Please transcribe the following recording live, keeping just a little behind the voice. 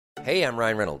Hey, I'm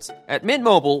Ryan Reynolds. At Mint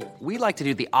Mobile, we like to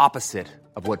do the opposite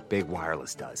of what Big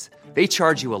Wireless does. They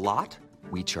charge you a lot,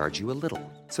 we charge you a little.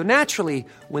 So naturally,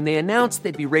 when they announced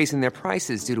they'd be raising their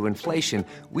prices due to inflation,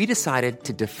 we decided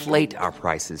to deflate our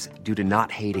prices due to not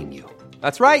hating you.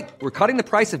 That's right. We're cutting the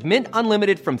price of Mint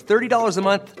Unlimited from $30 a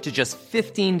month to just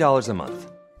 $15 a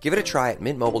month. Give it a try at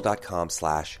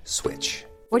mintmobile.com/switch.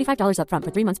 $45 up front for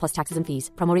 3 months plus taxes and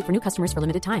fees. Promo rate for new customers for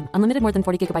limited time. Unlimited more than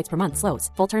 40 gigabytes per month. Slows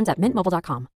full terms at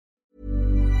mintmobile.com.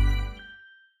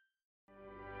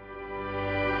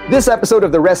 This episode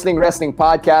of the Wrestling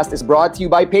Podcast is brought to you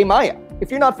by PayMaya.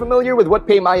 If you're not familiar with what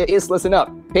PayMaya is, listen up.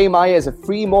 PayMaya is a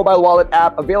free mobile wallet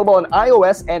app available on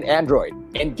iOS and Android.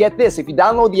 And get this, if you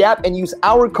download the app and use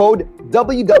our code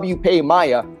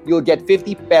WWPaymaya, you'll get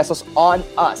 50 pesos on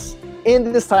us.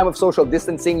 In this time of social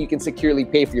distancing, you can securely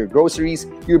pay for your groceries,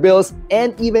 your bills,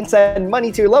 and even send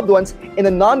money to your loved ones in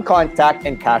a non-contact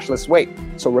and cashless way.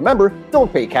 So remember,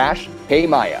 don't pay cash, pay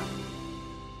Maya.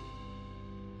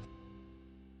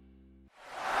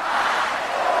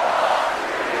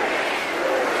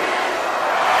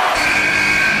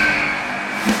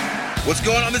 What's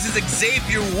going on? This is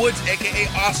Xavier Woods, a.k.a.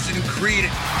 Austin Creed.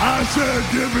 I said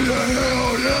give me a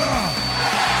hell yeah!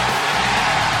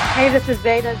 Hey, this is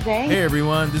Zeta Zane. Hey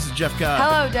everyone, this is Jeff Cobb.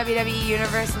 Hello, WWE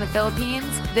Universe in the Philippines.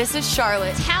 This is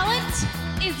Charlotte. Talent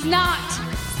is not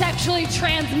sexually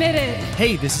transmitted.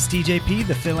 Hey, this is TJP,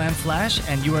 the Phil and Flash,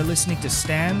 and you are listening to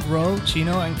Stan, Ro,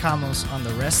 Chino, and Kamos on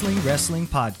the Wrestling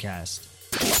Podcast.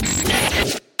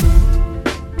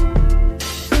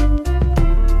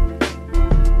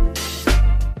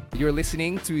 You're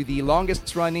listening to the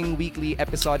longest-running weekly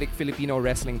episodic Filipino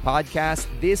wrestling podcast.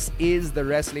 This is the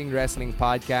Wrestling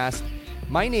Podcast.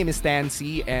 My name is Stan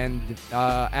C, and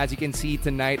as you can see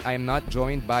tonight, I am not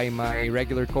joined by my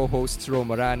regular co-hosts Ro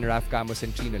Moran, Raf Camus,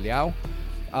 and Chino Liao.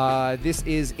 This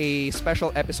is a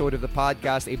special episode of the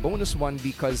podcast, a bonus one,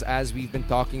 because as we've been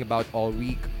talking about all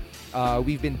week,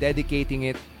 we've been dedicating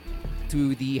it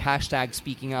to the hashtag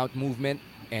Speaking Out movement,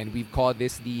 and we've called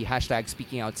this the hashtag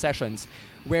Speaking Out sessions,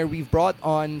 where we've brought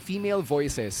on female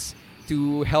voices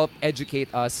to help educate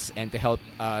us and to help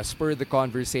spur the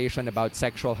conversation about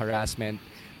sexual harassment,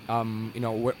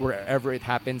 wherever it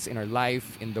happens in our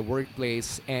life, in the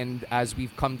workplace, and as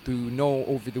we've come to know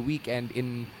over the weekend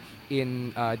in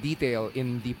detail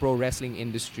in the pro wrestling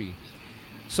industry.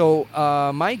 So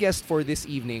my guest for this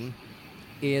evening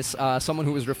is someone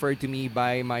who was referred to me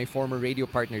by my former radio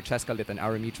partner, Cheska Litan,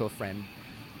 our mutual friend.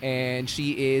 And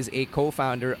she is a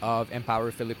co-founder of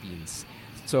Empower Philippines.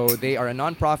 So they are a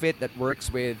nonprofit that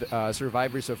works with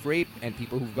survivors of rape and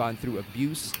people who've gone through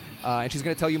abuse. And she's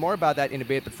going to tell you more about that in a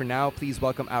bit. But for now, please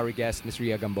welcome our guest, Ms.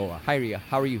 Ria Gamboa. Hi, Ria.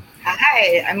 How are you?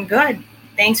 Hi, I'm good.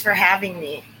 Thanks for having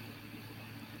me.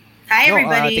 Hi,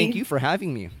 everybody. Thank you for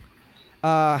having me.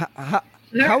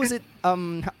 How is it?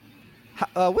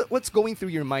 What's going through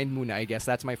your mind, Muna? I guess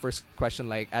that's my first question.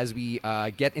 Like, as we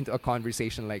get into a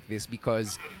conversation like this,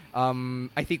 because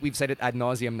I think we've said it ad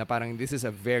nauseum na parang this is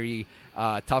a very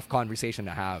tough conversation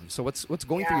to have. So what's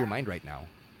going through your mind right now?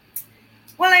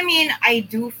 Well, I mean, I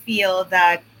do feel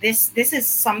that this is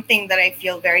something that I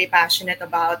feel very passionate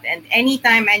about, and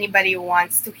anytime anybody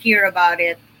wants to hear about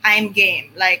it, I'm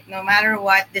game. Like, no matter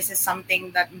what, this is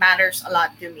something that matters a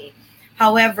lot to me.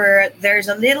 However, there's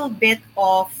a little bit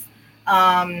of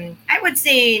I would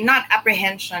say not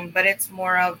apprehension, but it's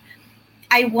more of,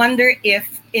 I wonder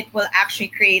if it will actually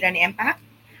create an impact.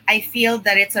 I feel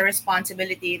that it's a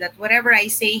responsibility that whatever I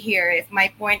say here, if my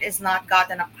point is not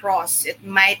gotten across, it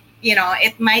might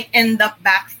end up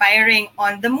backfiring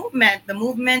on the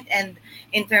movement and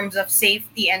in terms of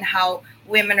safety and how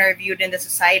women are viewed in the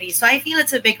society. So I feel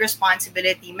it's a big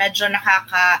responsibility.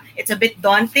 It's a bit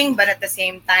daunting, but at the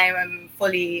same time, I'm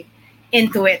fully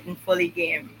into it and fully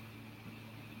game.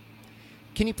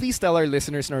 Can you please tell our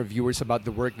listeners and our viewers about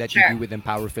the work that you do with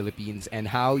Empower Philippines and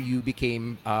how you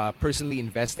became personally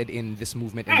invested in this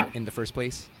movement in the first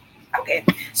place? Okay.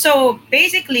 So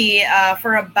basically,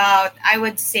 for about, I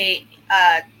would say,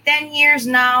 10 years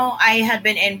now, I had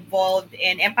been involved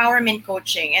in empowerment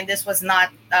coaching. And this was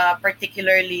not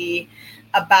particularly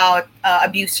about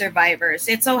abuse survivors.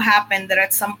 It so happened that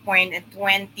at some point in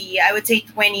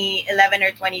 2011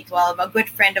 or 2012, a good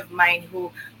friend of mine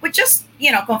who just,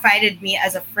 confided me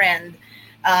as a friend,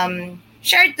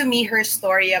 shared to me her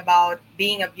story about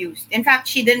being abused. In fact,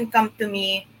 she didn't come to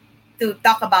me to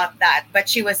talk about that, but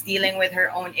she was dealing with her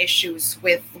own issues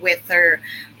with her,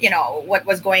 what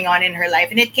was going on in her life.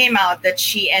 And it came out that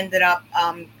she ended up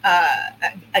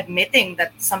admitting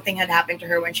that something had happened to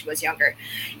her when she was younger.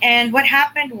 And what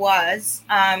happened was,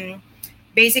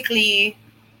 basically,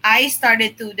 I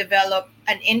started to develop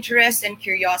an interest and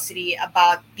curiosity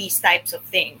about these types of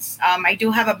things. I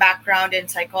do have a background in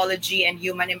psychology and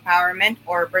human empowerment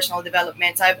or personal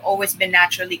development. So I've always been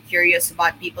naturally curious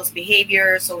about people's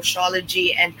behavior,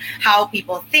 sociology, and how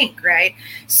people think, right?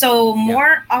 So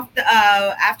more of the,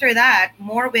 after that,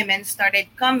 more women started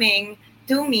coming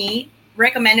to me,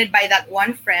 recommended by that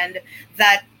one friend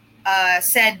that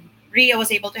said, Ria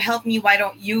was able to help me. Why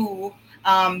don't you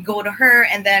go to her?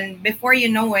 And then before you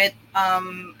know it,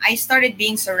 I started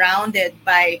being surrounded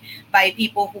by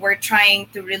people who were trying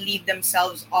to relieve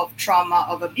themselves of trauma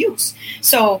of abuse.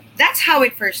 So that's how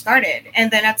it first started.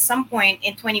 And then at some point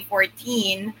in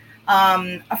 2014,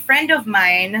 a friend of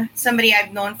mine, somebody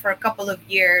I've known for a couple of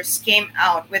years, came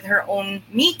out with her own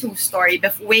Me Too story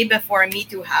way before Me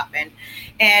Too happened.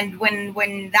 And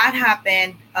when that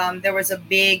happened, there was a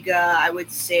big, I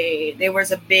would say, there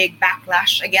was a big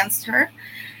backlash against her.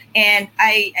 And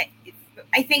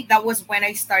I think that was when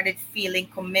I started feeling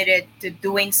committed to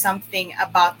doing something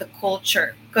about the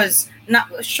culture. Because,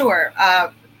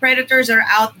 predators are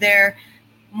out there.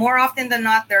 More often than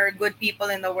not, there are good people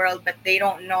in the world, but they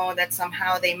don't know that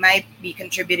somehow they might be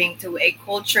contributing to a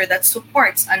culture that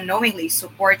unknowingly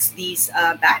supports these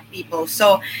bad people.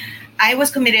 So I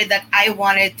was committed that I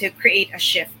wanted to create a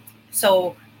shift.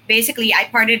 So basically, I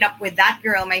partnered up with that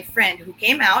girl, my friend, who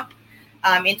came out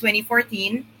in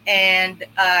 2014. And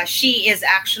she is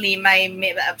actually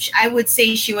I would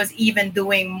say she was even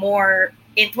doing more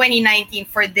in 2019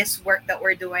 for this work that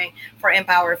we're doing for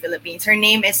Empower Philippines. Her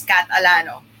name is Kat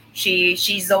Alano.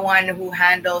 She's the one who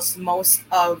handles most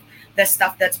of the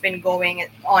stuff that's been going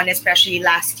on, especially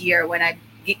last year when I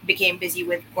became busy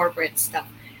with corporate stuff.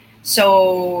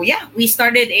 So yeah, we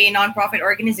started a nonprofit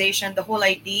organization. The whole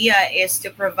idea is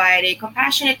to provide a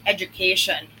compassionate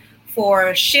education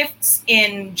for shifts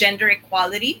in gender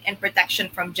equality and protection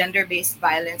from gender-based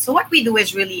violence. So what we do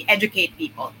is really educate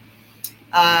people.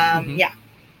 Yeah.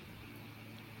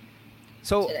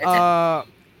 So,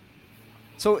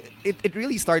 so it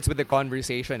really starts with the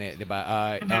conversation,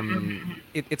 diba?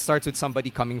 It starts with somebody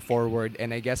coming forward,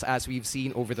 and I guess as we've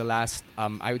seen over the last,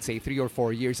 I would say 3 or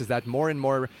 4 years, is that more and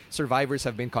more survivors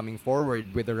have been coming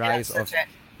forward with the rise of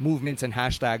movements and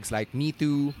hashtags like Me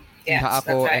Too,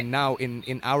 and now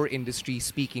in our industry,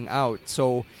 speaking out.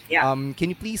 So, can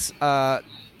you please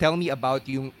tell me about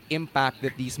the impact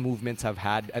that these movements have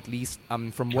had, at least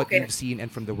from what you've seen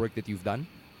and from the work that you've done?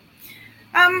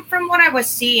 From what I was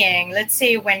seeing, let's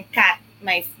say when Kat,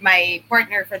 my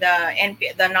partner for the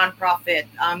nonprofit,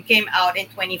 came out in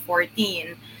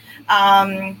 2014,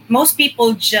 most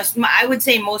people I would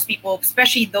say most people,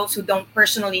 especially those who don't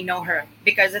personally know her,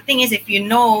 because the thing is, if you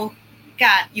know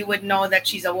Kat, you would know that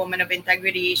she's a woman of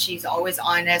integrity. She's always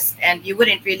honest, and you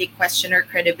wouldn't really question her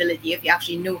credibility if you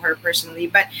actually knew her personally.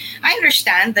 But I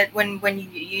understand that when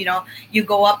you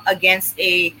go up against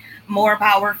a more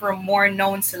powerful, more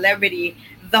known celebrity,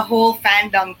 the whole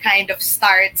fandom kind of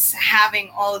starts having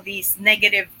all these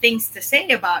negative things to say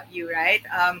about you, right?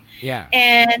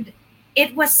 And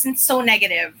it wasn't so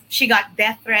negative. She got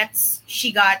death threats.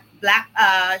 She got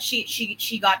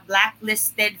she got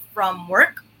blacklisted from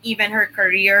work. Even her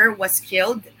career was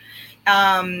killed.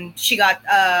 She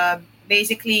got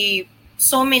basically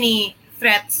so many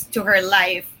threats to her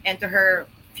life and to her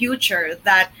future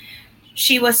that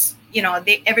she was,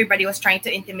 everybody was trying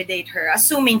to intimidate her,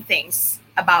 assuming things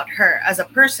about her as a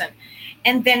person.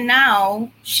 And then now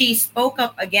she spoke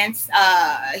up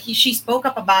she spoke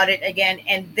up about it again.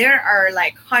 And there are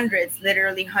like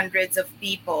literally hundreds of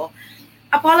people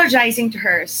apologizing to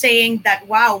her, saying that,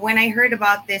 wow, when I heard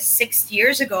about this 6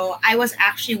 years ago, I was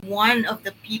actually one of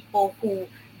the people who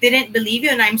didn't believe you,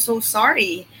 and I'm so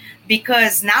sorry,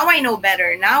 because now I know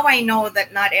better. Now I know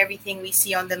that not everything we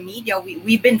see on the media,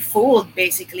 we've been fooled,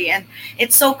 basically, and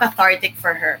it's so cathartic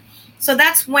for her. So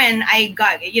that's when I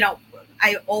got,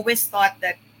 I always thought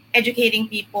that educating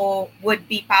people would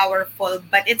be powerful,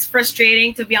 but it's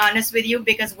frustrating, to be honest with you,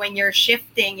 because when you're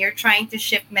trying to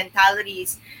shift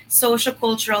mentalities, social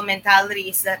cultural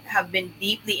mentalities that have been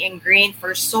deeply ingrained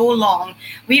for so long,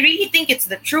 we really think it's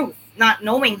the truth, not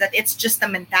knowing that it's just a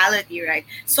mentality, right?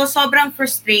 So sobrang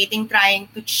frustrating trying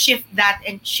to shift that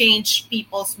and change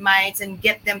people's minds and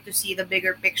get them to see the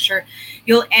bigger picture.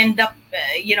 You'll end up,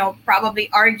 probably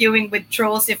arguing with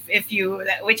trolls if you,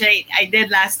 which I did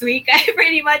last week. I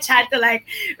pretty much had to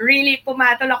really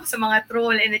pumatol ako sa mga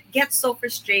troll, and it gets so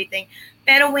frustrating.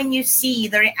 Pero when you see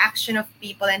the reaction of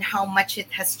people and how much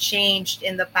it has changed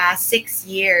in the past 6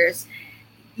 years,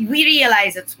 we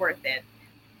realize it's worth it.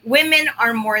 Women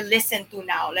are more listened to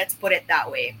now, let's put it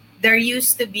that way. There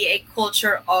used to be a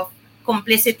culture of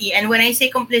complicity. And when I say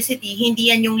complicity,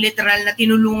 hindi yan yung literal na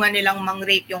tinulungan nilang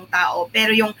mang-rape yung tao.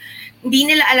 Pero yung hindi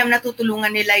nila alam na tutulungan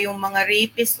nila yung mga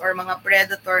rapist or mga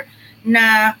predator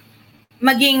na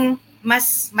maging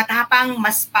mas matapang,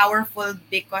 mas powerful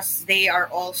because they are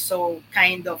also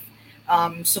kind of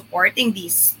supporting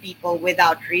these people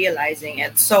without realizing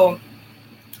it. So,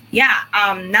 yeah,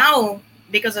 now,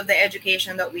 because of the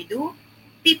education that we do,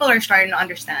 people are starting to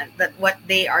understand that what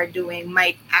they are doing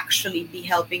might actually be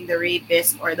helping the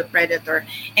rapist or the predator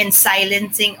and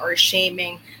silencing or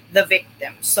shaming the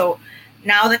victim. So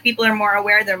now that people are more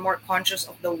aware, they're more conscious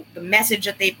of the message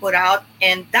that they put out,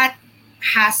 and that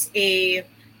has an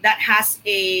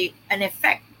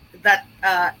effect. That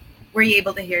were you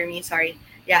able to hear me? Sorry.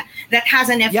 Yeah, that has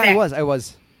an effect. Yeah, I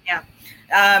was. Yeah.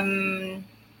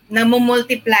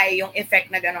 Namumultiply yung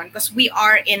effect na ganon because we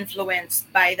are influenced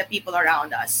by the people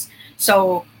around us.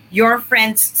 So your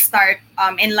friends start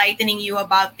enlightening you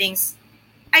about things.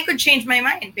 I could change my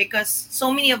mind because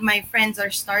so many of my friends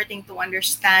are starting to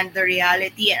understand the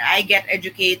reality, and I get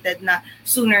educated na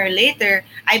sooner or later,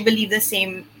 I believe the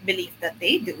same belief that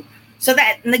they do. So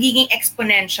that nagiging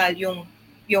exponential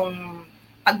yung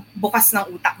pagbukas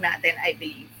ng utak natin, I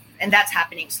believe. And that's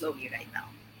happening slowly right now.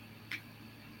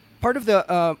 Part of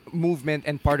the movement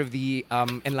and part of the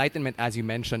enlightenment, as you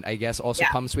mentioned, I guess, also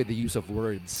comes with the use of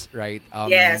words, right?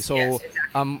 Yes,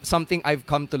 exactly. Something I've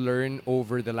come to learn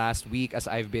over the last week as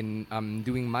I've been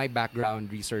doing my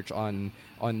background research on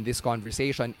this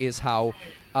conversation is how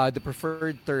the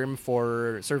preferred term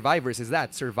for survivors is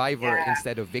that survivor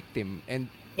instead of victim. And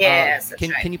yes,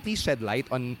 can you please shed light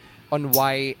on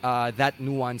why that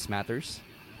nuance matters?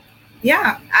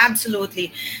 Yeah,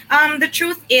 absolutely. The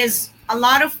truth is, a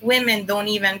lot of women don't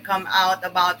even come out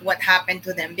about what happened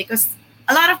to them because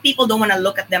a lot of people don't want to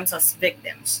look at themselves as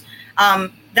victims.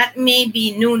 That may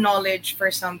be new knowledge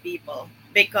for some people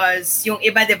because yung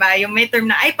iba, diba, yung may term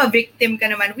na, ay, pa-victim ka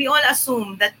naman. We all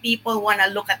assume that people want to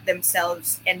look at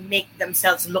themselves and make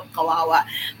themselves look kawawa.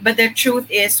 But the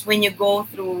truth is, when you go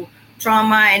through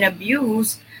trauma and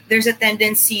abuse, there's a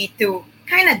tendency to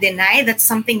kind of deny that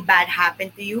something bad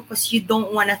happened to you because you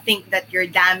don't want to think that you're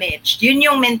damaged. Yun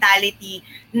yung mentality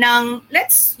ng,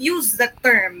 let's use the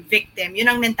term victim, yun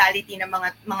ang mentality ng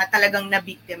mga talagang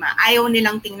nabiktima. Ayaw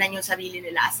nilang tingnan yung sarili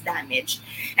nila as damaged.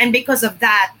 And because of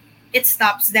that, it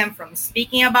stops them from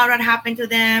speaking about what happened to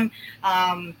them,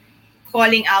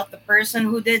 calling out the person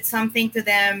who did something to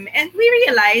them. And we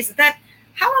realize that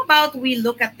how about we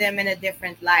look at them in a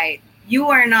different light? You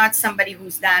are not somebody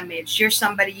who's damaged. You're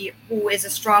somebody who is a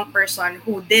strong person,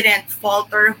 who didn't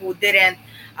falter, who didn't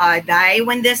die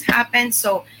when this happened.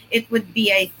 So it would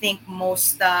be, I think,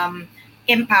 most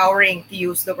empowering to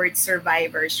use the word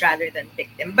survivors rather than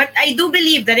victim. But I do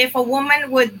believe that if a woman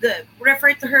would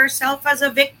refer to herself as a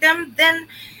victim, then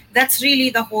that's really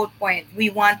the whole point. We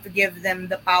want to give them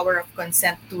the power of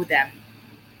consent to them.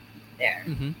 There.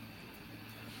 Mm-hmm.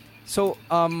 So,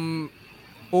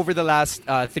 over the last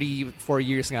 3-4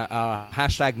 years,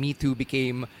 hashtag MeToo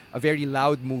became a very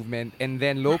loud movement. And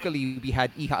then locally, we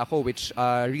had Iha Ako, which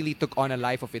really took on a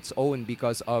life of its own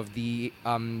because of the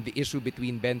issue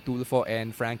between Ben Tulfo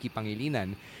and Frankie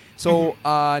Pangilinan. So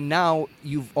now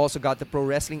you've also got the pro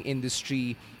wrestling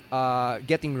industry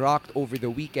getting rocked over the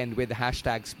weekend with the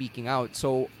hashtag Speaking Out.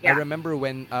 So I remember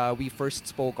when we first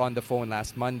spoke on the phone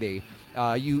last Monday,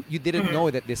 you didn't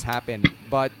know that this happened,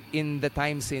 but in the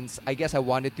time since, I guess I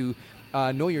wanted to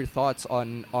know your thoughts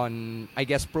on I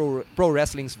guess pro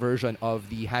wrestling's version of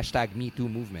the hashtag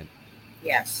MeToo movement.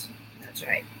 Yes, that's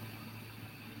right.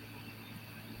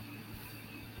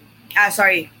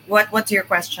 Sorry, what's your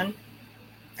question?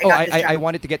 I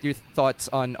wanted to get your thoughts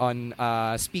on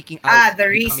speaking out. The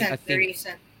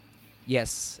recent.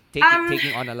 Yes,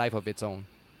 taking on a life of its own.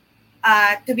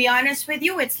 To be honest with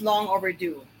you, it's long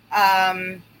overdue.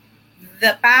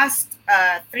 The past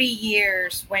 3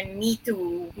 years when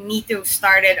MeToo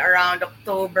started around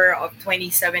October of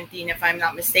 2017, if I'm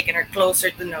not mistaken, or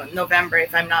closer to November,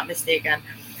 if I'm not mistaken.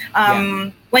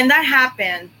 When that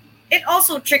happened, it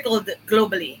also trickled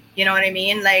globally. You know what I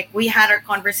mean? Like, we had our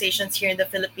conversations here in the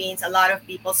Philippines. A lot of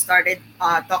people started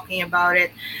talking about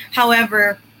it.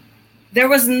 However, there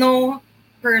was no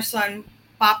person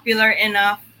popular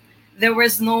enough. There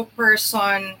was no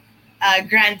person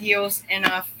grandiose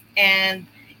enough, and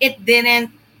it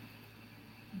didn't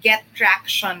get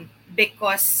traction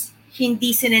because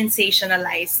hindi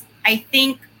sensationalized. I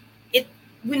think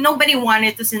nobody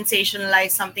wanted to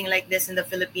sensationalize something like this in the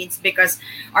Philippines because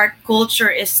our culture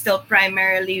is still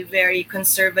primarily very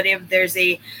conservative. There's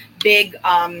a big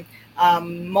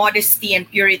modesty and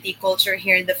purity culture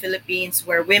here in the Philippines,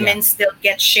 where women still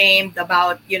get shamed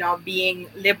about, being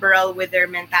liberal with their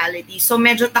mentality. So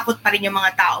medyo takot pa rin yung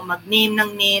mga tao mag-name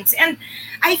ng names. And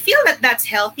I feel that that's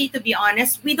healthy, to be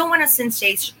honest. We don't want to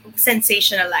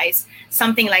sensationalize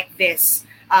something like this.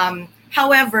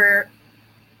 However,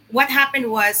 what happened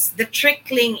was the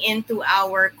trickling into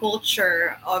our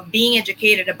culture of being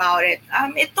educated about it.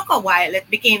 It took a while. It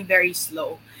became very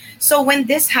slow. So when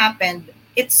this happened,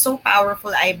 it's so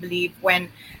powerful, I believe,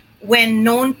 when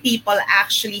known people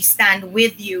actually stand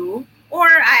with you, or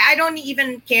I don't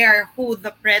even care who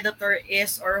the predator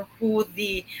is or who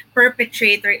the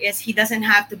perpetrator is. He doesn't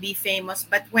have to be famous,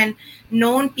 but when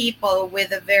known people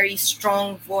with a very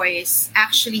strong voice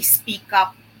actually speak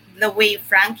up the way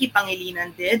Frankie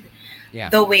Pangilinan did,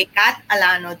 the way Kat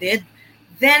Alano did,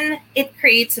 then it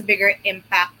creates a bigger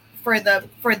impact for the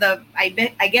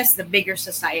I guess the bigger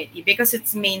society, because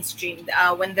it's mainstream.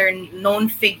 When they're known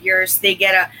figures, they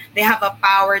have a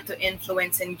power to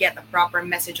influence and get a proper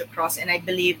message across. And I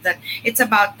believe that it's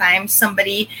about time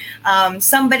somebody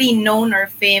known or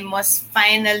famous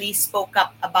finally spoke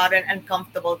up about an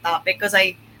uncomfortable topic, because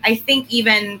I think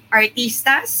even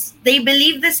artistas, they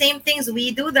believe the same things we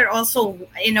do. They're also,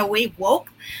 in a way, woke,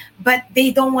 but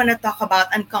they don't want to talk about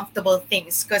uncomfortable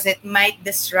things because it might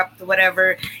disrupt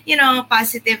whatever,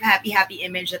 positive, happy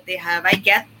image that they have. I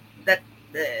get that.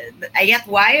 I get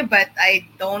why, but I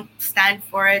don't stand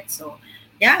for it. So,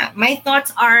 yeah, my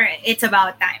thoughts are it's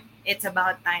about time. It's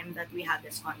about time that we have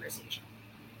this conversation.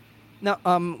 Now,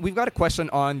 we've got a question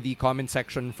on the comment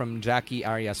section from Jackie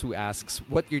Arias, who asks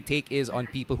what your take is on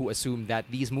people who assume that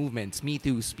these movements, Me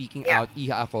Too, Speaking Out,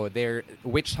 Iha Ako, they're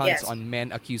witch hunts on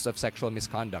men accused of sexual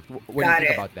misconduct. What do you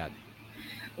think about that?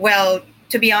 Well,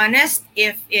 to be honest,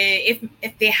 if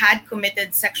they had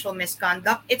committed sexual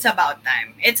misconduct, it's about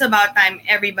time. It's about time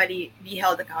everybody be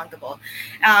held accountable.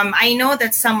 I know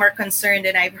that some are concerned,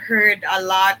 and I've heard a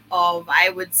lot of, I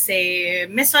would say,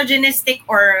 misogynistic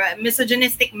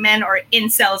men or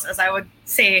incels, as I would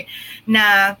say,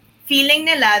 na feeling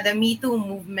nila the Me Too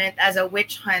movement as a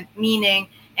witch hunt, meaning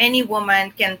any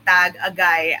woman can tag a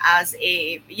guy as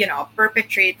a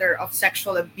perpetrator of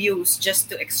sexual abuse just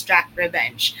to extract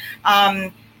revenge.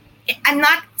 I'm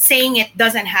not saying it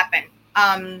doesn't happen.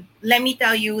 Let me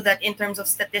tell you that in terms of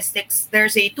statistics,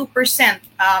 there's a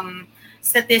 2%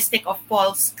 statistic of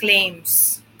false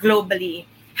claims globally.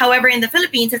 However, in the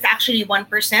Philippines, it's actually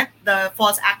 1%, the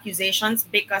false accusations,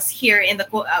 because here in the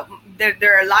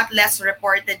there are a lot less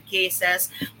reported cases.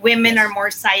 Women are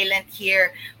more silent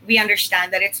here. We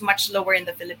understand that it's much lower in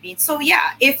the Philippines. So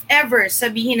yeah, if ever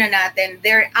sabihin na natin,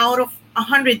 they're out of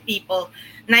 100 people,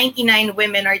 99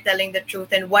 women are telling the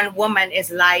truth and 1 woman is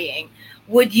lying,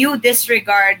 would you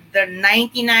disregard the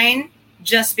 99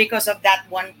 just because of that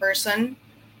 1 person?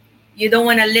 You don't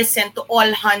want to listen to all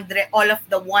of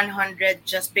the 100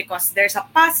 just because there's a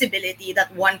possibility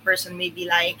that 1 person may be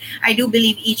lying. I do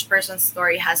believe each person's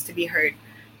story has to be heard.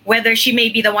 Whether she may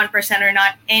be the 1% or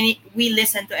not, we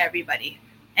listen to everybody.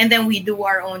 And then we do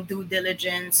our own due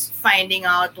diligence, finding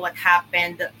out what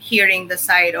happened, hearing the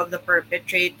side of the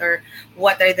perpetrator,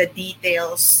 what are the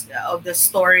details of the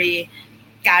story,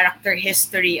 character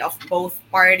history of both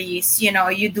parties.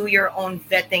 You do your own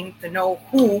vetting to know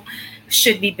who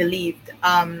should be believed.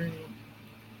 And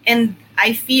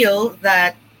I feel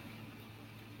that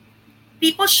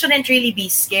people shouldn't really be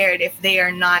scared if they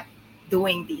are not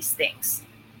doing these things.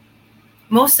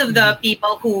 Most of the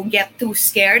people who get too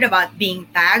scared about being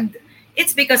tagged,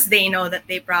 it's because they know that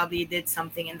they probably did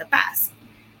something in the past.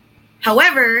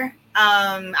 However,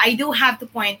 I do have to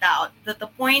point out that the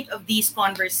point of these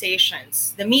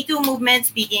conversations, the Me Too movement,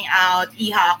 Speaking Out,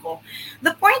 Iha Ako,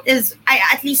 the point is,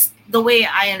 at least the way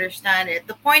I understand it,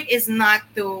 the point is not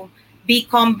to be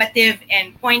combative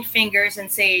and point fingers and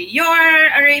say, you're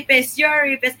a rapist.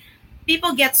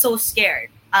 People get so scared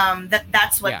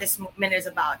that's what this movement is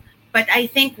about. But I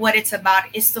think what it's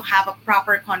about is to have a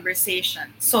proper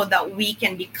conversation so that we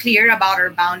can be clear about our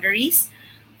boundaries,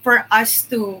 for us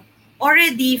to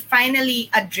already finally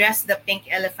address the pink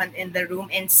elephant in the room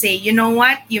and say, you know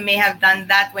what, you may have done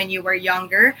that when you were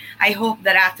younger. I hope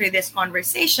that after this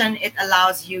conversation, it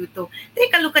allows you to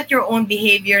take a look at your own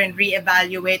behavior and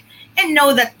reevaluate and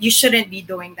know that you shouldn't be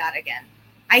doing that again.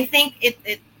 I think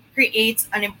it creates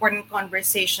an important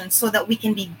conversation so that we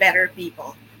can be better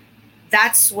people.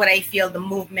 That's what I feel the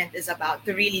movement is about,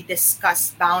 to really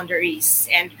discuss boundaries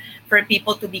and for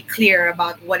people to be clear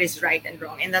about what is right and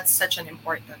wrong. And that's such an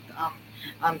important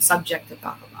subject to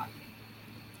talk about.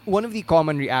 one of the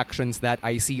common reactions that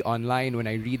I see online when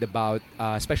I read about,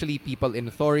 especially people in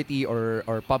authority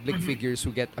or public figures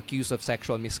who get accused of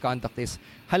sexual misconduct is,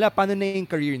 hala, paano na yung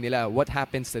career nila? What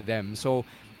happens to them? So,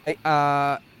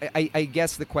 I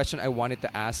guess the question I wanted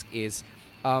to ask is,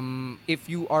 if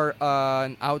you are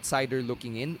an outsider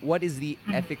looking in, what is the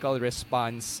ethical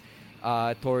response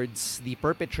towards the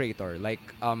perpetrator? Like,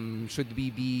 should we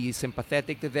be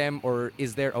sympathetic to them, or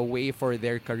is there a way for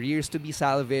their careers to be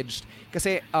salvaged?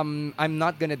 Kasi I'm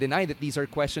not gonna deny that these are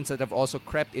questions that have also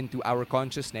crept into our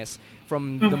consciousness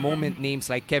from the moment names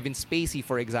like Kevin Spacey,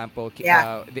 for example,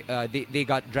 they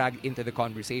got dragged into the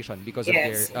conversation because of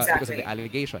their because of the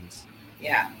allegations.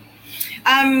 Yeah.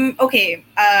 Okay.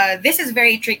 This is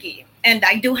very tricky, and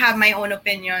I do have my own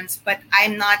opinions, but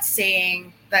I'm not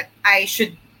saying that I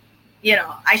should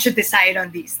decide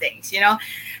on these things,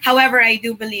 However, I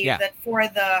do believe that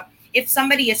if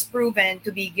somebody is proven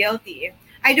to be guilty,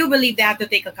 I do believe they have to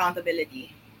take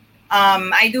accountability.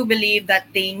 I do believe that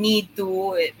they need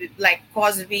to, like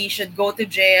Cosby should go to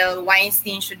jail,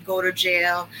 Weinstein should go to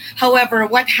jail. However,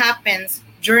 what happens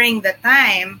during the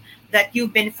time that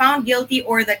you've been found guilty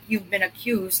or that you've been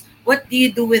accused, what do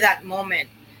you do with that moment?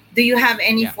 Do you have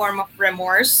any form of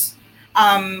remorse?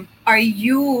 Are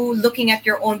you looking at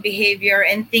your own behavior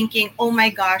and thinking, oh my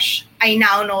gosh, I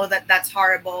now know that that's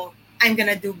horrible. I'm going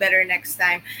to do better next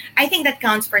time. I think that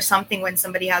counts for something when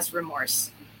somebody has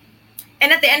remorse.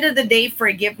 And at the end of the day,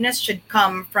 forgiveness should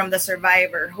come from the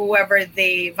survivor, whoever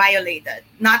they violated,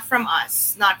 not from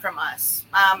us,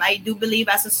 I do believe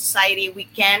as a society we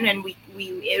can, and it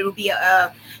will be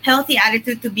a healthy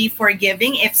attitude to be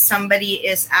forgiving if somebody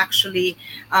is actually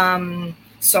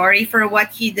sorry for what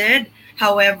he did.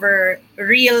 However,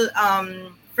 real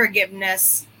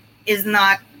forgiveness is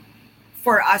not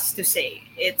for us to say.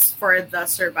 It's for the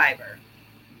survivor.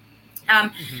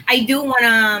 I do want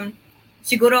to...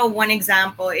 Siguro one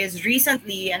example is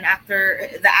recently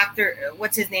the actor,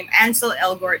 what's his name? Ansel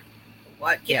Elgort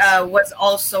was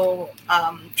also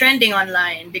trending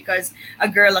online because a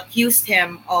girl accused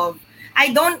him of,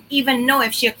 I don't even know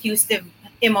if she accused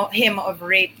him of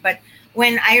rape, but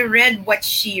when I read what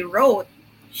she wrote,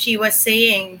 she was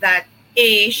saying that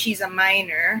she's a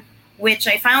minor, which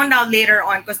I found out later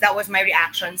on because that was my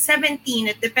reaction. 17,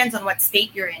 it depends on what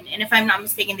state you're in. And if I'm not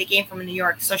mistaken, they came from New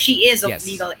York. So she is of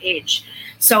legal age.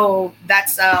 So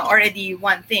that's already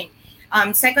one thing.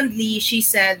 Secondly, she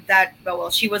said that,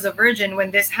 she was a virgin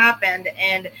when this happened.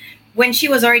 And when she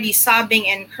was already sobbing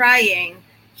and crying,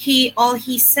 all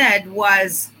he said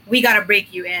was, we got to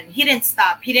break you in. He didn't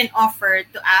stop. He didn't offer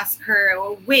to ask her,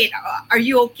 wait, are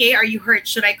you okay? Are you hurt?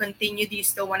 Should I continue? Do you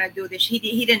still want to do this?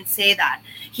 He didn't say that.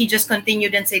 He just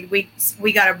continued and said, we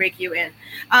got to break you in.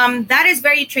 That is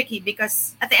very tricky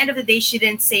because at the end of the day, she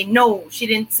didn't say no. She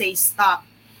didn't say stop.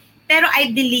 Pero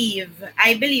I believe,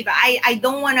 I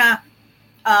don't want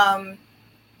to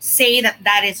say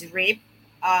that is rape.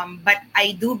 But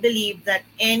I do believe that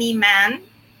any man,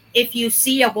 if you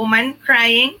see a woman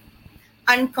crying,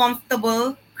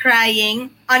 uncomfortable, crying,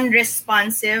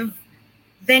 unresponsive,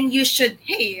 then you should,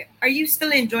 hey, are you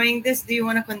still enjoying this? Do you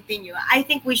want to continue? I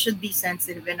think we should be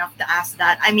sensitive enough to ask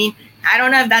that. I mean, I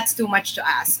don't know if that's too much to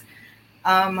ask.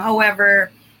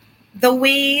 However, the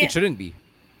way it shouldn't be.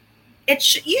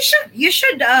 You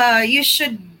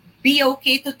should be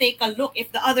okay to take a look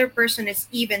if the other person is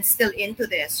even still into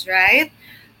this, right?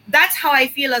 That's how I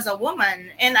feel as a woman.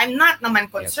 And I'm not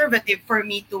naman conservative for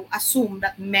me to assume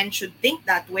that men should think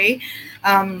that way.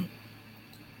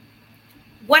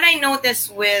 What I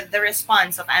noticed with the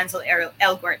response of Ansel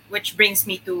Elgort, which brings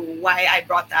me to why I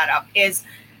brought that up, is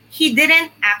he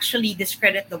didn't actually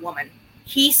discredit the woman.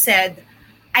 He said,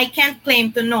 I can't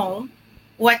claim to know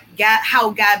how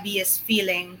Gabby is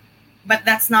feeling, but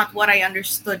that's not what I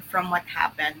understood from what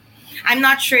happened. I'm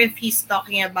not sure if he's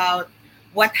talking about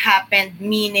what happened,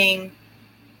 meaning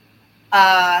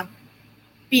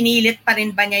pinilit pa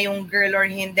rin ba niya yung girl or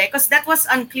hindi? Because that was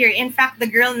unclear. In fact, the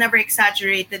girl never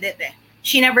exaggerated it.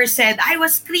 She never said, I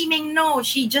was screaming. No,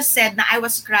 she just said na I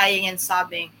was crying and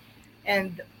sobbing.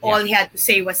 And all he had to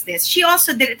say was this. She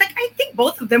also did it. Like, I think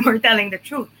both of them were telling the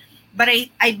truth. But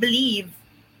I believe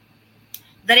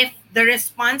that if the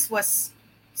response was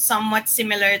somewhat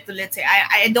similar to, let's say,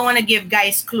 I don't want to give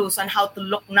guys clues on how to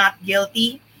look not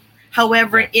guilty.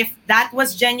 However, if that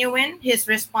was genuine, his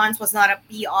response was not a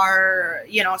PR,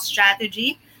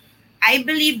 strategy. I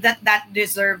believe that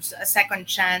deserves a second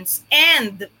chance.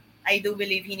 And I do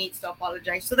believe he needs to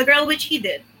apologize to the girl, which he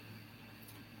did.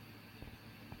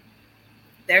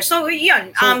 There. So,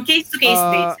 yun,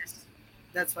 case-to-case basis.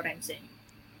 That's what I'm saying.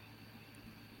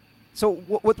 So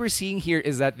what we're seeing here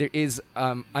is that there is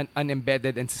an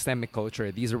embedded and systemic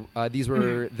culture. These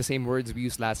were the same words we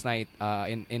used last night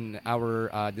in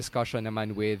our discussion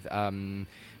naman with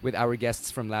our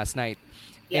guests from last night.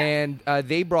 Yeah. And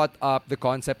they brought up the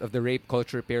concept of the rape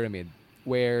culture pyramid,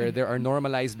 where there are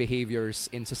normalized behaviors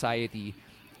in society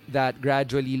that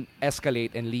gradually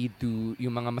escalate and lead to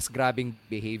yung mga mas grabing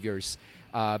behaviors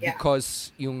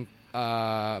because yung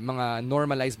mga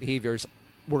normalized behaviors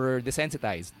were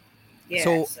desensitized. Yes,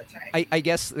 so that's right. I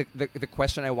guess the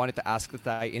question I wanted to ask to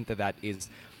tie into that is,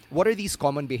 what are these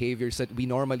common behaviors that we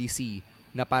normally see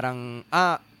na parang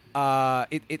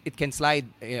it can slide,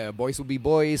 boys will be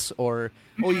boys, or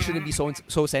you shouldn't be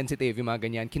so sensitive, yung mga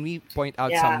ganyan. Can we point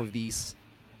out some of these?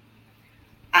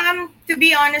 To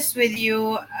be honest with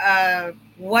you,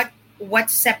 what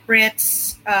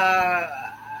separates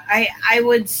I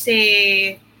would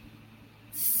say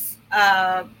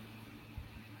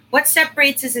what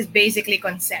separates us is basically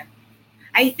consent.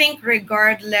 I think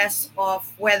regardless of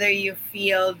whether you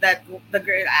feel that the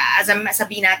girl, as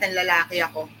sabihin natin lalaki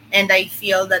ako, and I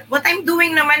feel that what I'm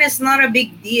doing naman is not a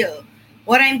big deal.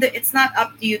 It's not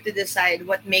up to you to decide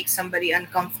what makes somebody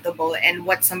uncomfortable and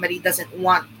what somebody doesn't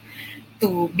want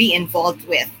to be involved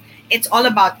with. It's all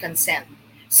about consent.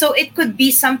 So it could be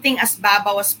something as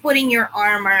baba as putting your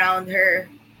arm around her,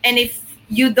 and if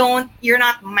you're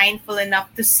not mindful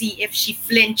enough to see if she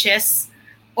flinches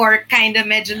or kind of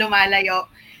medyo lumalayo.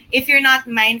 If you're not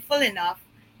mindful enough,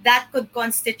 that could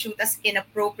constitute as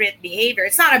inappropriate behavior.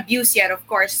 It's not abuse yet, of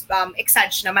course.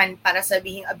 Exage naman para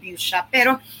sabihing abuse siya.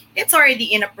 Pero it's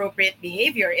already inappropriate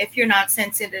behavior if you're not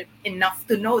sensitive enough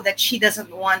to know that she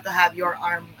doesn't want to have your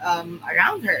arm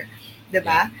around her.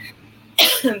 Diba?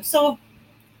 Yeah. So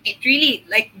it really,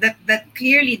 like, that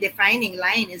clearly defining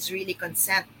line is really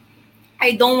consent.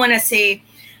 I don't want to say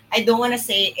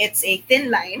it's a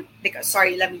thin line because,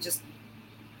 sorry, let me just...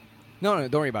 No,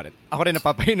 don't worry about it. Ako rin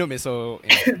napapainom so...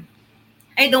 Yeah.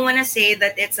 I don't want to say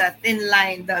that it's a thin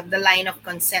line, the line of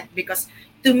consent, because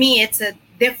to me, it's a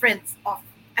difference of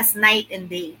as night and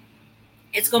day.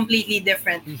 It's completely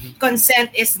different. Mm-hmm.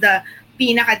 Consent is the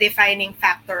pinaka-defining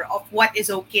factor of what is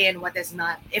okay and what is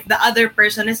not. If the other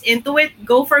person is into it,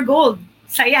 go for gold.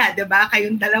 Saya, diba?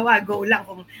 Kayong dalawa, go lang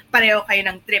kung pareho kayo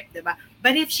ng trip, diba?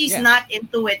 But if she's not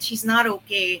into it, she's not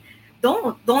okay,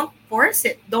 don't force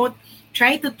it. Don't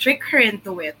try to trick her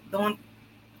into it. Don't,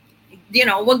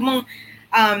 wag mong,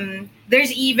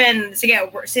 there's even,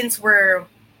 since we're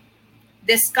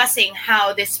discussing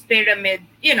how this pyramid,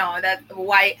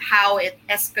 how it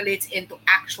escalates into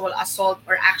actual assault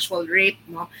or actual rape,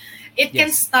 no? It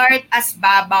can start as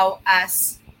babaw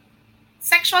as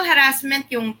sexual harassment,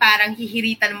 yung parang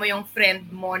hihiritan mo yung friend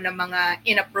mo na mga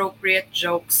inappropriate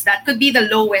jokes. That could be the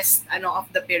lowest of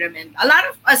the pyramid. A lot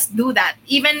of us do that.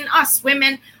 Even us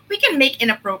women, we can make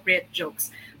inappropriate jokes.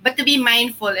 But to be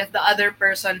mindful if the other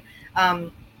person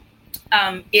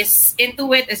is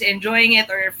into it, is enjoying it,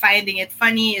 or finding it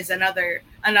funny is another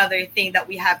thing that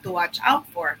we have to watch out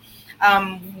for.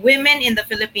 Women in the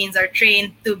Philippines are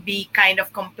trained to be kind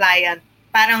of compliant.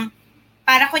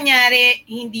 Para kunyari,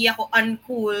 hindi ako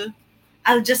uncool,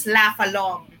 I'll just laugh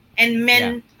along. And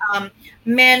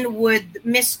men would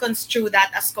misconstrue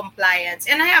that as compliance.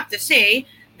 And I have to say,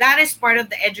 that is part of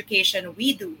the education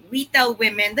we do. We tell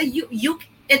women that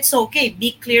it's okay,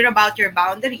 be clear about your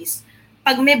boundaries.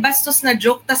 Pag may bastos na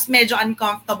joke, tas medyo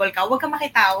uncomfortable ka, huwag ka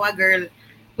makitawa, girl.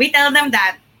 We tell them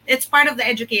that. It's part of the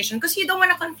education because you don't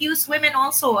want to confuse women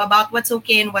also about what's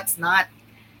okay and what's not.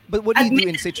 But what do you do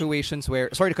in situations where,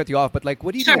 sorry to cut you off, but like,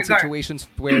 what do you do in situations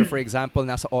where, for example,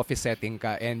 nasa office setting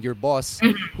ka and your boss,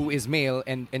 who is male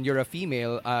and you're a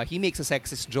female, he makes a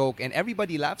sexist joke and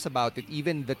everybody laughs about it,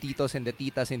 even the titos and the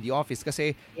titas in the office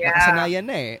kasi nakasanayan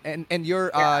na eh. And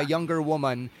you're a younger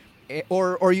woman,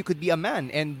 or you could be a man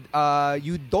and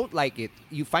you don't like it.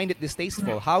 You find it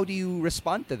distasteful. How do you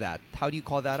respond to that? How do you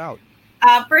call that out?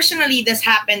 Personally, this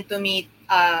happened to me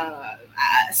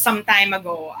some time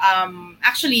ago.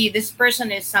 Actually, this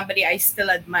person is somebody I still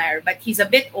admire, but he's a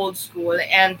bit old school,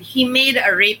 and he made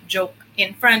a rape joke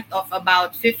in front of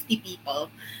about 50 people.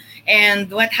 And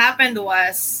what happened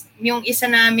was, yung isa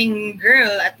naming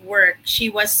girl at work, she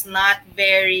was not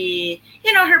very,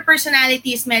 her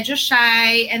personality is medyo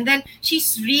shy, and then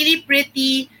she's really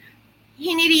pretty.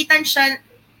 Hiniritan siya,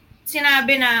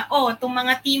 sinabi na, itong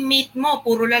mga teammate mo,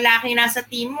 puro lalaki nasa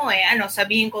team mo eh.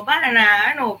 Sabihin ko ba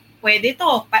na pwede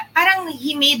to. Parang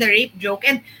he made a rape joke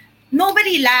and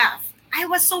nobody laughed. I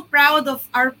was so proud of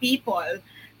our people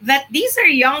that these are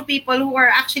young people who are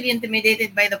actually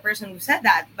intimidated by the person who said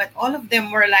that. But all of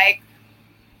them were like,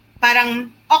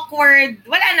 parang awkward,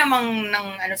 wala namang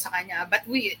ano sa kanya. But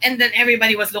and then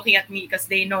everybody was looking at me because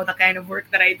they know the kind of work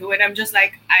that I do. And I'm just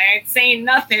like, I ain't saying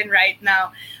nothing right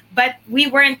now. But we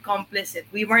weren't complicit.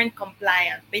 We weren't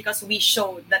compliant because we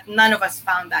showed that none of us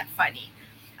found that funny.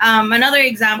 Another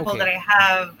example that I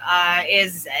have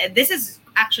is, this is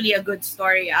actually a good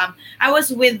story. I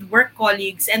was with work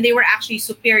colleagues and they were actually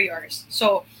superiors.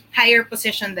 So higher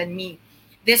position than me.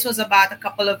 This was about a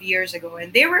couple of years ago.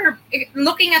 And they were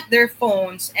looking at their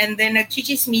phones and then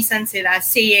nagchichismisan sila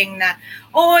saying na,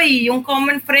 oy, yung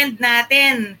common friend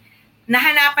natin,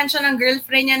 nahanapan siya ng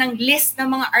girlfriend niya ng list ng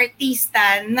mga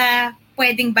artista na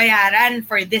pwedeng bayaran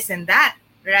for this and that,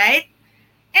 right?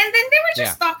 And then they were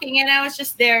just talking and I was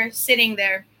just there, sitting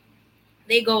there.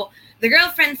 They go, the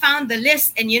girlfriend found the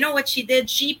list and you know what she did?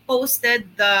 She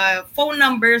posted the phone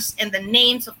numbers and the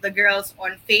names of the girls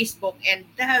on Facebook and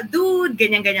dude,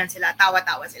 ganyan-ganyan sila,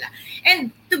 tawa-tawa sila.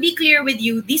 And to be clear with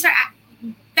you, these are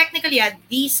technically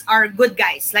these are good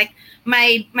guys. Like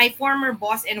my former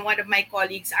boss and one of my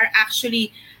colleagues are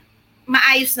actually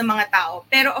maayos na mga tao.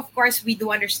 Pero of course, we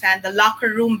do understand the locker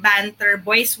room banter,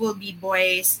 boys will be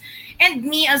boys. And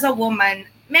me as a woman,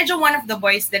 medyo one of the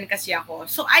boys din kasi ako.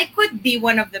 So I could be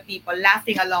one of the people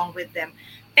laughing along with them.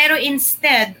 Pero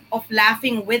instead of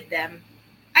laughing with them,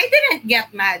 I didn't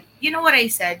get mad. You know what I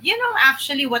said? You know,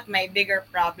 actually what my bigger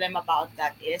problem about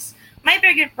that is, my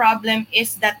bigger problem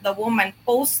is that the woman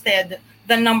posted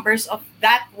the numbers of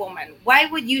that woman. Why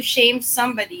would you shame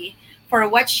somebody for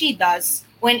what she does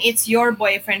when it's your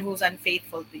boyfriend who's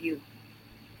unfaithful to you?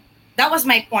 That was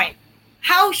my point.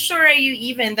 How sure are you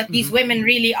even that these women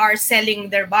really are selling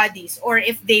their bodies? Or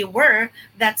if they were,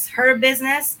 that's her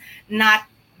business, not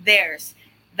theirs.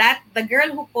 That the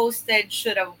girl who posted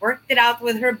should have worked it out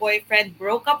with her boyfriend,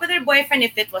 broke up with her boyfriend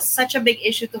if it was such a big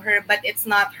issue to her, but it's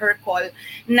not her call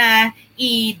na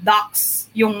i-dox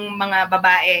yung mga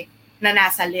babae na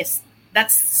nasa list.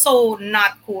 That's so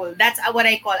not cool. That's what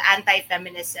I call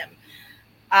anti-feminism.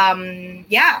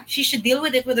 She should deal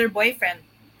with it with her boyfriend.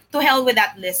 To hell with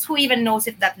that list. Who even knows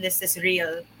if that list is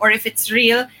real? Or if it's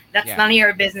real, that's none of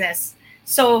your business.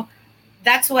 So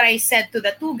that's what I said to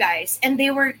the two guys. And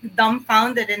they were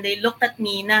dumbfounded and they looked at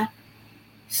me na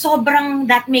sobrang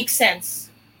that makes sense.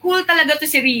 Cool talaga to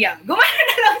si Rhea. Gumano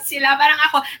na lang sila. Parang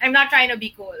ako, I'm not trying to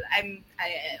be cool.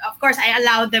 Of course, I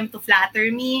allowed them to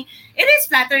flatter me. It is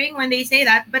flattering when they say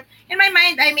that. But in my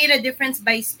mind, I made a difference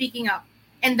by speaking up.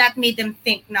 And that made them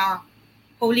think na,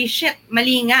 holy shit,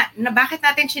 mali nga. Na bakit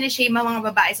natin sinishame ang mga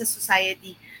babae sa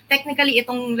society? Technically,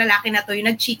 itong lalaki na to yung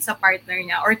nag-cheat sa partner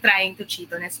niya or trying to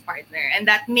cheat on his partner. And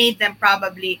that made them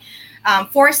probably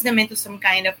force them into some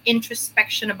kind of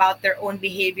introspection about their own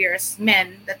behavior as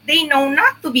men, that they know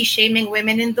not to be shaming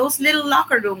women in those little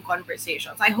locker room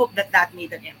conversations. I hope that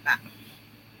made an impact.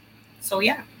 So,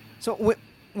 yeah. So,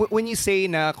 when you say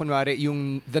na, kunwari,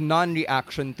 the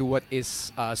non-reaction to what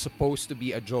is supposed to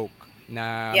be a joke,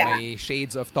 na may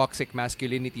shades of toxic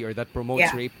masculinity or that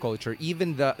promotes rape culture,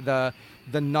 even the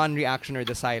non-reaction or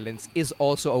the silence is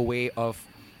also a way of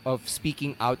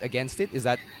speaking out against it. Is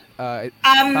that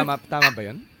tama ba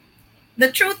yun?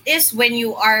 The truth is,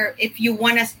 if you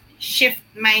want to shift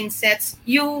mindsets,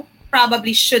 you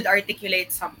probably should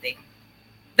articulate something.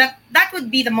 That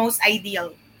would be the most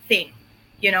ideal thing,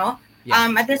 you know?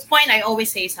 At this point, I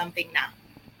always say something na.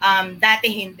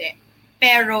 Dati hindi.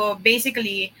 Pero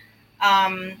basically,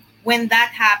 when that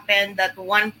happened, that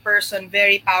one person,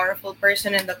 very powerful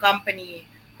person in the company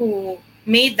who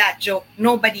made that joke,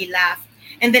 nobody laughed.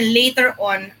 And then later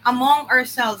on, among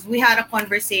ourselves, we had a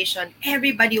conversation.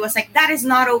 Everybody was like, that is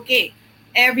not okay.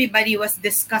 Everybody was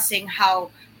discussing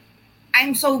how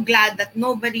I'm so glad that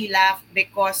nobody laughed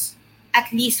because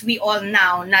at least we all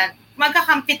now na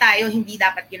magkakampi tayo, hindi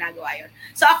dapat ginagawa yun.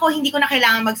 So ako, hindi ko na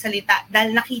kailangan magsalita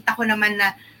dahil nakita ko naman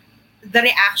na the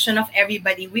reaction of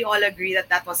everybody, we all agree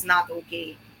that was not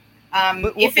okay.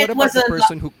 But what about the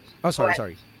person who... Oh,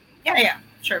 sorry. Yeah,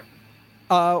 sure.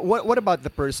 What about the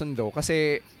person though?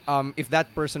 Kasi if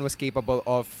that person was capable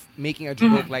of making a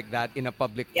joke like that in a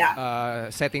public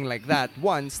setting like that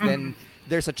once, then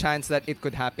there's a chance that it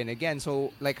could happen again.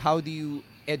 So, like, how do you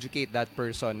educate that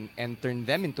person and turn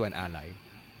them into an ally?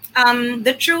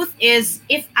 The truth is,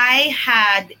 if I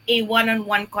had a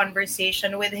one-on-one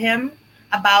conversation with him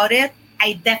about it,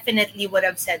 I definitely would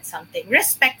have said something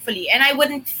respectfully, and I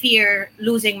wouldn't fear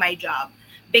losing my job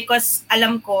because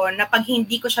alam ko na pag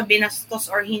hindi ko siya binastos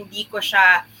or hindi ko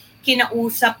siya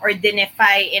kinausap or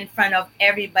dinefy in front of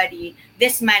everybody,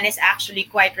 this man is actually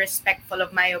quite respectful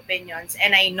of my opinions,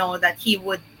 and I know that he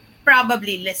would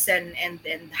probably listen and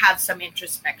have some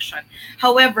introspection.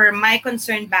 However, my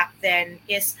concern back then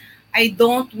is I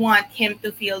don't want him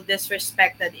to feel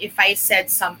disrespected if I said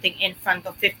something in front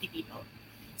of 50 people.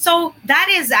 So that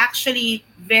is actually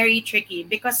very tricky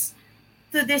because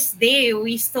to this day,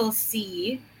 we still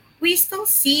see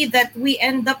that we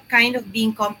end up kind of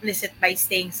being complicit by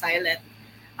staying silent.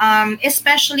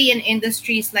 Especially in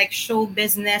industries like show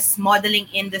business, modeling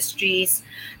industries,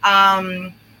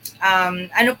 ano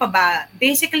pa ba?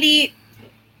 Basically,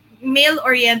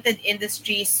 male-oriented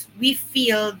industries, we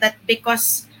feel that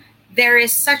because there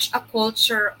is such a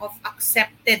culture of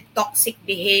accepted toxic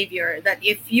behavior that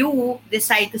if you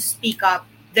decide to speak up,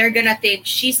 they're gonna think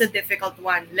she's the difficult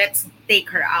one. Let's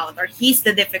take her out, or he's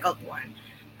the difficult one.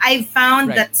 I've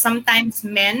found that sometimes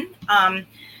men,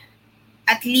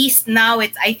 at least now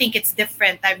I think it's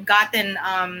different. I've gotten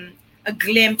a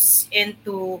glimpse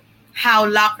into how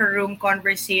locker room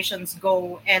conversations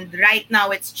go, and right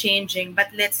now it's changing.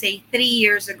 But let's say 3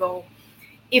 years ago,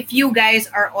 if you guys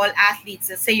are all athletes,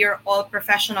 let's say you're all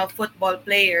professional football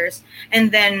players,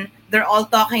 and then they're all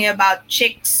talking about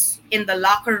chicks in the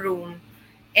locker room,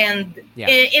 and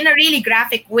in a really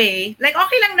graphic way, like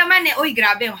okay lang naman oy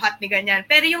grabe yung hot ni ganyan.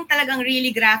 Pero yung talagang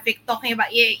really graphic, talking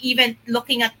about even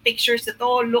looking at pictures that,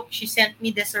 oh look, she sent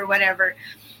me this or whatever.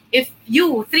 If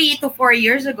you 3 to 4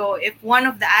 years ago, if one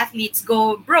of the athletes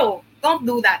go, bro, don't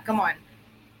do that, come on.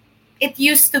 It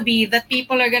used to be that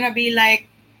people are gonna be like,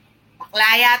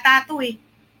 bakla yata to eh.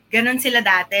 Ganon sila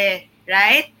dati,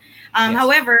 right?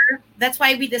 However, that's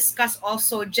why we discuss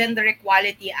also gender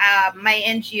equality. My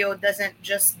NGO doesn't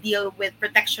just deal with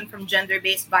protection from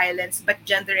gender-based violence, but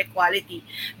gender equality.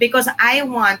 Because I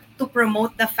want to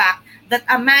promote the fact that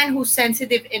a man who's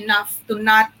sensitive enough to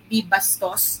not be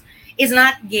bastos is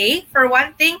not gay. For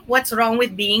one thing, what's wrong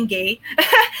with being gay?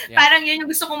 Parang yun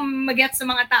yung gusto kong mag-get sa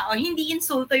mga tao. Hindi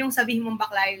insulto yung sabihin mong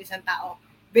bakla yung isang tao.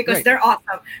 Because they're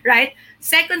awesome, right?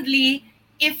 Secondly,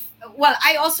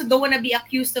 I also don't want to be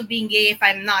accused of being gay if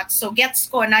I'm not. So gets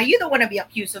ko, now you don't want to be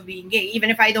accused of being gay, even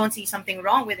if I don't see something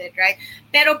wrong with it, right?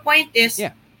 Pero point is,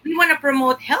 we want to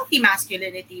promote healthy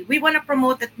masculinity. We want to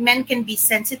promote that men can be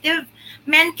sensitive,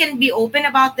 men can be open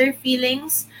about their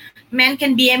feelings, men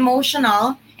can be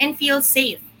emotional and feel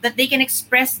safe, that they can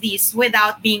express these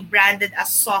without being branded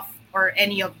as soft or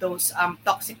any of those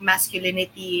toxic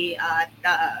masculinity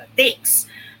takes.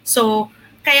 So,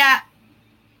 kaya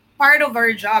part of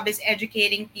our job is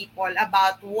educating people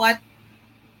about what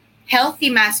healthy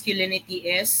masculinity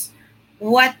is,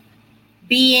 what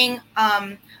being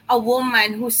a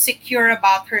woman who's secure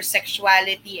about her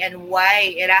sexuality, and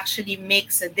why it actually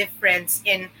makes a difference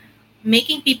in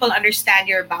making people understand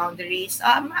your boundaries.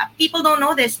 People don't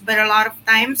know this, but a lot of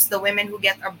times the women who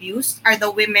get abused are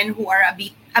the women who are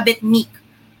a bit meek.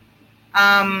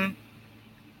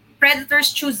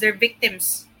 Predators choose their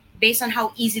victims based on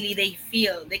how easily they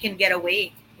feel they can get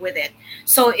away with it.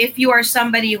 So if you are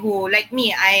somebody who, like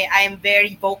me, I am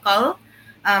very vocal.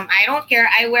 I don't care.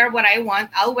 I wear what I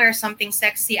want. I'll wear something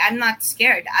sexy. I'm not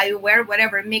scared. I wear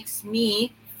whatever makes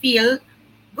me feel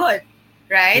good,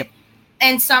 right? Yep.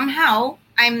 And somehow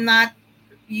I'm not.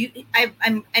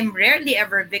 I'm rarely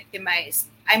ever victimized.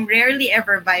 I'm rarely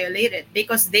ever violated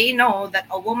because they know that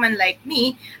a woman like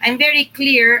me, I'm very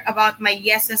clear about my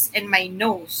yeses and my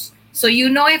nos. So you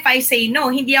know, if I say no,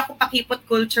 hindi ako pakipot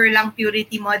culture lang,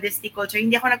 purity, modesty culture.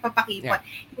 Hindi ako nagpapakipot.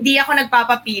 Hindi ako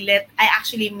nagpapapilit. I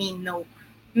actually mean no.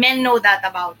 Men know that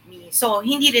about me. So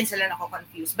hindi rin sila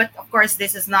nako-confused. But of course,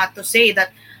 this is not to say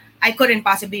that I couldn't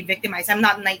possibly victimize. I'm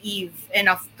not naive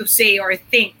enough to say or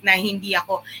think na hindi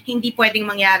pwedeng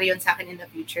mangyari yun sa akin in the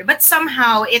future. But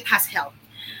somehow it has helped.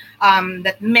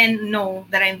 That men know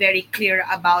that I'm very clear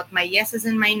about my yeses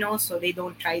and my nos, so they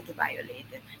don't try to violate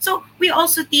it. So we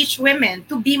also teach women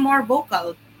to be more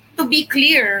vocal, to be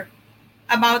clear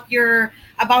about your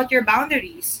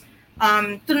boundaries,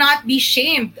 to not be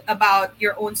shamed about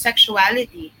your own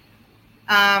sexuality.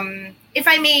 If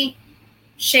I may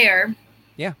share,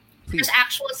 there's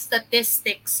actual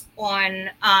statistics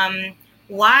on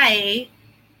why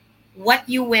what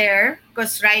you wear,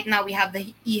 because right now we have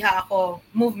the Iha Ako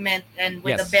movement, and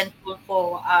with the Ben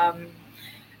Tulfo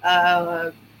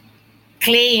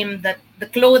claim that the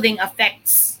clothing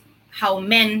affects how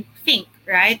men think,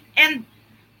 right? And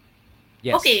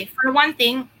okay, for one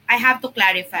thing, I have to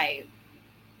clarify.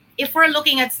 If we're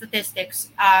looking at statistics,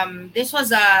 this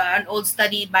was an old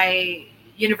study by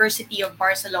University of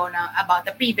Barcelona about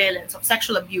the prevalence of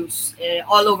sexual abuse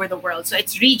all over the world. So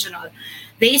it's regional.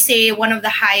 They say one of the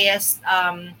highest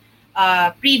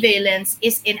prevalence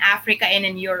is in Africa and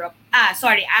in Europe.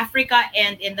 Africa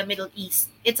and in the Middle East.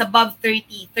 It's above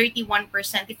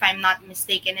 31%, if I'm not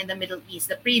mistaken, in the Middle East.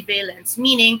 The prevalence,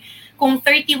 meaning kung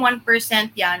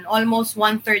 31% yan, almost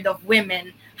 1/3 of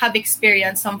women have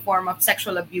experienced some form of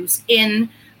sexual abuse in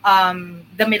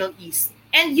the Middle East.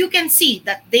 And you can see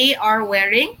that they are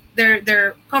wearing,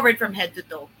 they're covered from head to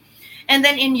toe. And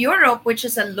then in Europe, which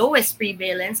is the lowest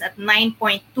prevalence at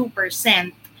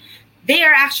 9.2%, they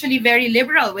are actually very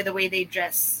liberal with the way they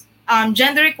dress.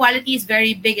 Gender equality is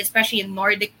very big, especially in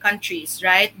Nordic countries,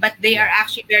 right? But they are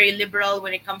actually very liberal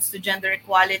when it comes to gender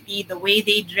equality, the way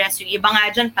they dress. Yung iba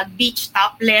nga dyan, pag beach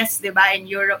topless, diba? In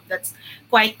Europe, that's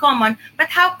quite common.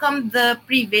 But how come the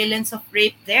prevalence of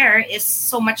rape there is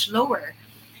so much lower?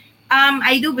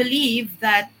 I do believe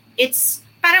that it's,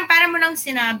 parang mo lang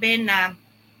sinabi na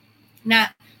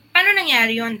paano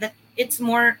nangyari yun, that it's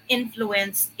more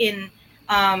influenced in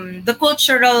the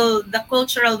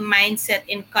cultural mindset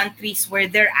in countries where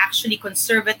they're actually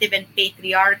conservative and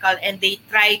patriarchal, and they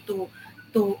try to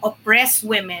oppress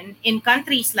women. In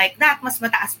countries like that, mas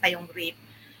mataas pa yung rape.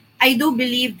 I do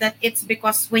believe that it's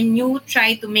because when you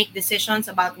try to make decisions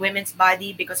about women's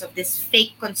body because of this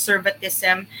fake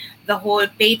conservatism, the whole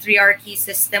patriarchy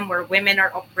system where women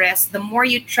are oppressed, the more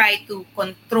you try to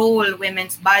control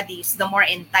women's bodies, the more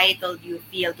entitled you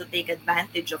feel to take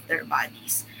advantage of their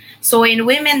bodies. So in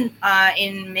women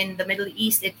in the Middle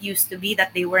East, it used to be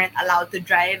that they weren't allowed to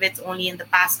drive. It's only in the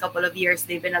past couple of years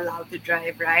they've been allowed to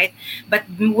drive, right? But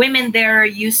women there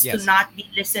used to not be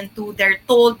listened to. They're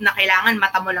told na kailangan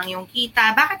mata mo lang yung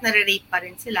kita. Bakit nare-rape pa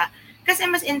rin sila? Kasi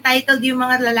mas entitled yung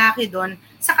mga lalaki doon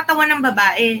sa katawan ng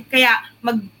babae. Kaya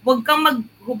wag kang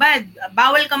maghubad.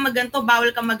 Bawal kang maganto,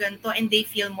 and they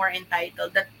feel more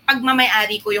entitled. That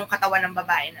pagmamayari ko yung katawan ng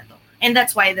babae na to. And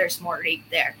that's why there's more rape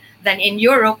there than in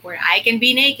Europe, where I can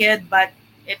be naked, but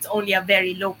it's only a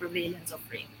very low prevalence of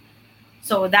rape.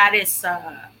 So that is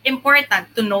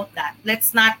important to note that.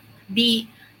 Let's not be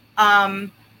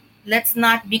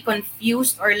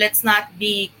confused, or let's not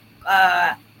be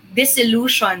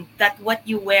disillusioned that what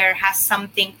you wear has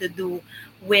something to do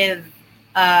with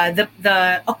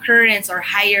the occurrence or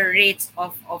higher rates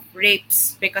of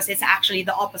rapes, because it's actually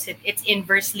the opposite. It's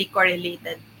inversely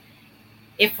correlated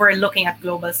if we're looking at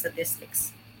global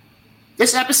statistics.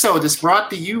 This episode is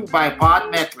brought to you by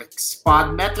Podmetrics.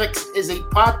 Podmetrics is a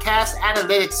podcast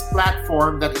analytics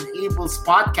platform that enables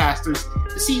podcasters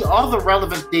to see all the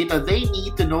relevant data they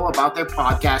need to know about their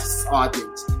podcast's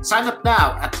audience. Sign up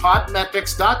now at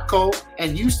podmetrics.co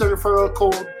and use the referral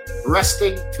code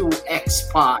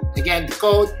Wrestling2XPod. Again, the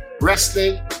code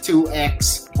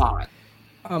Wrestling2XPod.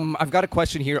 I've got a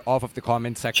question here off of the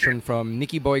comment section from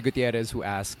Nikki Boy Gutierrez, who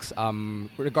asks,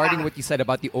 regarding what you said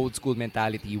about the old school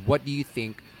mentality, what do you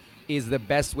think is the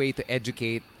best way to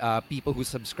educate people who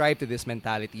subscribe to this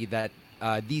mentality that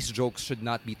these jokes should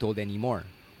not be told anymore?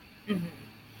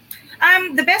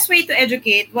 The best way to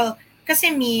educate, well,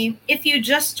 kasi if you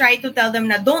just try to tell them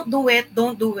na don't do it,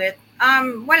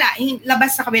 wala,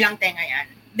 labas sa kabilang tenga yan.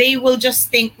 They will just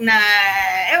think na,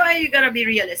 you gotta be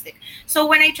realistic. So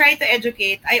when I try to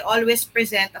educate, I always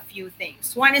present a few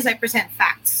things. One is I present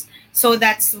facts. So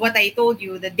that's what I told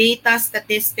you, the data,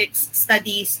 statistics,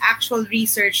 studies, actual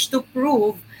research to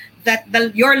prove that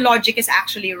your logic is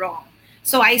actually wrong.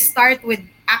 So I start with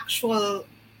actual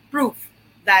proof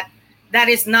that that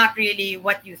is not really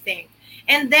what you think.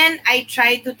 And then I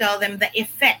try to tell them the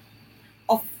effect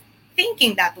of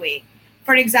thinking that way.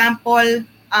 For example,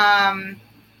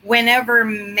 whenever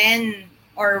men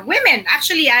or women,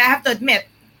 actually, I have to admit,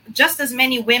 just as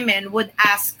many women would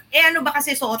ask, ano ba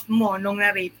kasi suot mo nung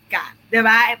na-rape ka?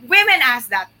 Diba? Women ask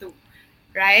that too,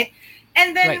 right?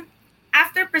 And then,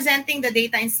 after presenting the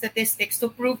data and statistics to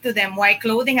prove to them why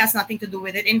clothing has nothing to do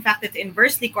with it, in fact, it's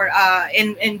inversely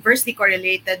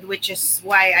correlated, which is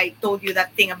why I told you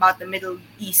that thing about the Middle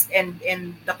East and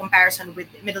the comparison with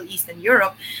Middle East and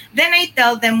Europe, then I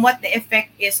tell them what the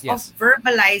effect is of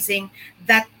verbalizing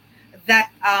that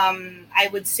I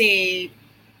would say,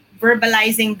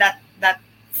 verbalizing that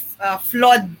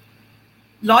flawed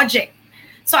logic.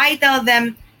 So I tell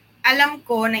them, alam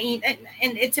ko na,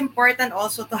 and it's important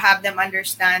also to have them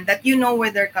understand that you know where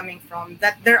they're coming from,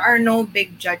 that there are no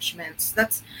big judgments.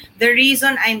 That's the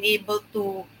reason I'm able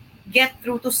to get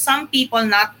through to some people,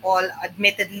 not all.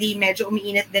 Admittedly, medyo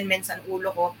umiinit din minsan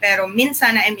ulo ko, pero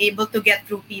minsan I'm able to get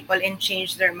through people and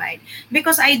change their mind,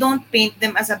 because I don't paint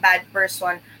them as a bad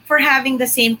person for having the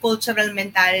same cultural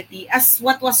mentality as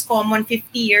what was common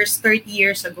 50 years, 30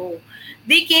 years ago.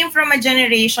 They came from a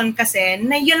generation kasi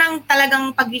na yun ang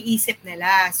talagang pag-iisip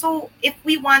nila. So if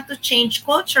we want to change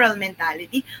cultural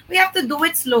mentality, we have to do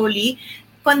it slowly,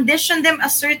 condition them a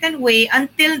certain way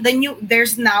until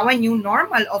there's now a new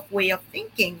normal of way of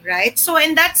thinking, right? So,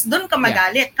 and that's dun ka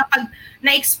magalit. Kapag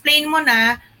na-explain mo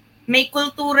na, may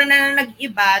kultura na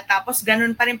nag-iba, tapos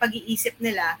ganun pa rin pag-iisip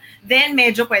nila, then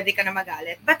medyo pwede ka na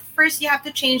magalit. But first, you have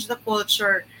to change the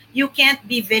culture. You can't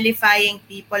be vilifying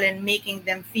people and making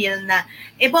them feel na,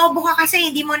 bobo ka kasi,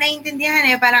 hindi mo naiintindihan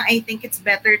eh. Parang I think it's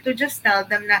better to just tell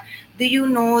them na, do you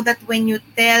know that when you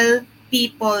tell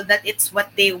people that it's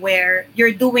what they wear,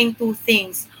 you're doing two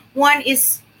things. One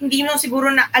is, hindi mo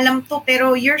siguro na alam to,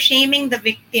 pero you're shaming the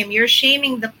victim. You're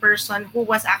shaming the person who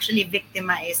was actually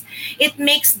victimized. It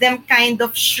makes them kind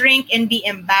of shrink and be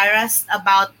embarrassed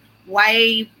about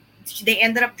why they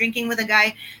ended up drinking with a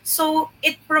guy. So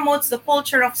it promotes the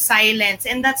culture of silence,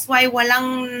 and that's why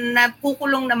walang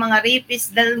napukulong na mga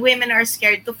rapists. The women are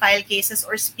scared to file cases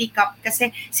or speak up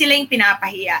kasi sila yung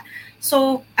pinapahiya.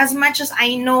 So as much as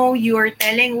I know you're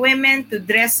telling women to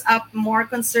dress up more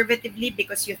conservatively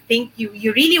because you think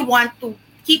you really want to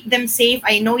keep them safe,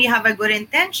 I know you have a good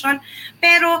intention,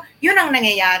 pero yun ang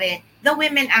nangyayari. The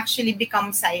women actually become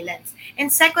silent.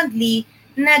 And secondly,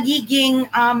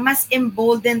 nagiging mas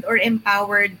emboldened or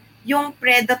empowered yung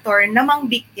predator namang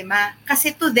biktima.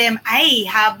 Kasi to them, ay,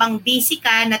 habang busy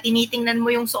ka na tinitingnan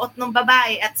mo yung suot ng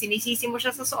babae at sinisisi mo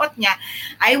siya sa suot niya,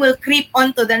 I will creep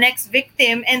on to the next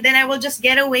victim and then I will just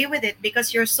get away with it because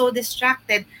you're so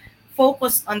distracted,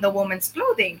 focused on the woman's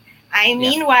clothing. I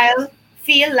meanwhile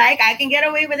feel like I can get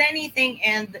away with anything,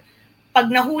 and pag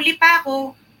nahuli pa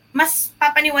ako, mas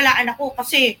papaniwalaan ako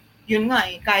kasi yun nga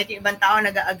kahit yung ibang tao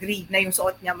nag-agree na yung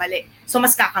suot niya mali. So,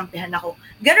 mas kakampihan ako.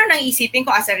 Ganon ang isipin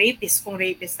ko as a rapist kung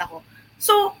rapist ako.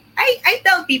 So, I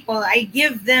tell people, I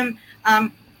give them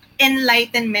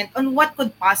enlightenment on what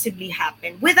could possibly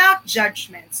happen without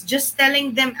judgments. Just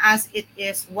telling them as it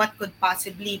is what could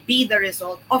possibly be the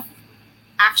result of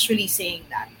actually saying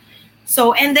that.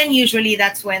 So, and then usually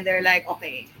that's when they're like,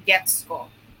 okay, gets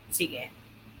ko. Sige.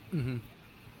 Mm-hmm.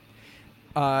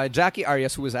 Jackie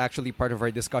Arias, who was actually part of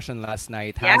our discussion last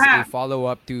night, has a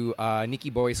follow-up to Nikki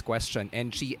Boy's question,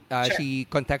 and she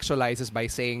contextualizes by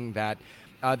saying that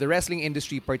the wrestling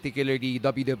industry, particularly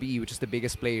WWE, which is the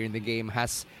biggest player in the game,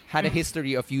 has had a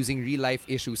history of using real-life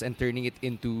issues and turning it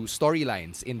into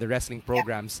storylines in the wrestling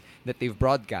programs that they've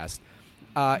broadcast.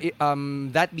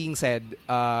 That being said,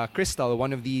 Crystal,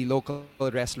 one of the local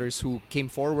wrestlers who came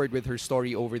forward with her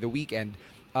story over the weekend,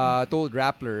 told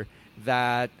Rappler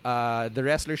that the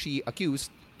wrestler she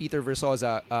accused, Peter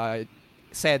Versosa,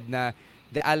 said na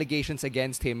the allegations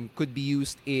against him could be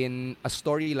used in a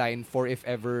storyline for if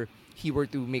ever he were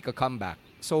to make a comeback.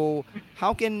 So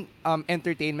how can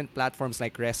entertainment platforms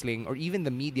like wrestling or even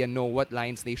the media know what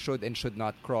lines they should and should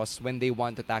not cross when they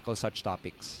want to tackle such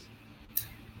topics?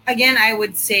 Again, I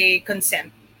would say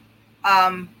consent.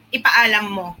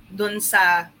 Ipaalam mo dun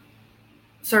sa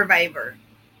survivor.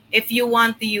 If you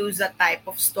want to use that type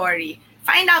of story,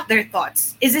 find out their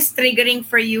thoughts. Is this triggering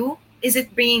for you? Is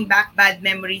it bringing back bad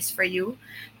memories for you?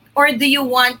 Or do you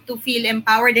want to feel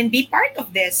empowered and be part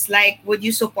of this? Like, would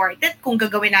you support it kung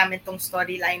gagawin namin tong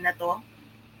storyline na to?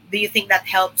 Do you think that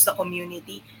helps the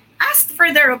community? Ask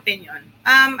for their opinion.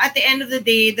 At the end of the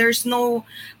day, there's no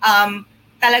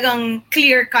talagang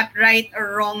clear-cut right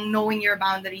or wrong knowing your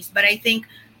boundaries. But I think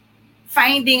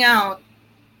finding out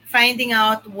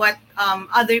what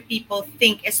other people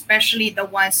think, especially the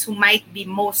ones who might be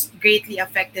most greatly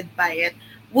affected by it,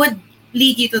 would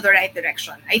lead you to the right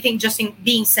direction. I think just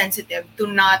being sensitive to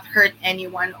not hurt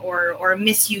anyone or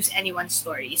misuse anyone's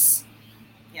stories.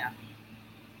 Yeah.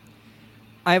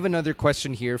 I have another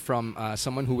question here from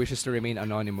someone who wishes to remain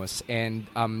anonymous. And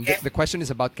the question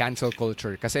is about cancel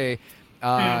culture. Kasi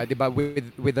diba,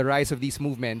 with the rise of these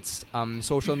movements,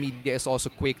 social media is also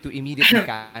quick to immediately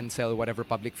cancel whatever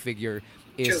public figure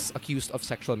is accused of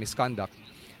sexual misconduct.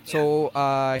 So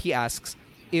he asks,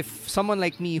 if someone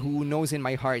like me who knows in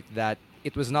my heart that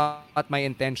it was not my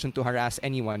intention to harass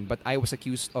anyone, but I was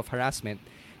accused of harassment,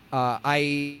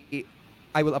 I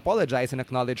will apologize and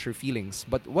acknowledge her feelings.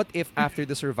 But what if after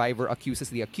the survivor accuses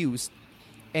the accused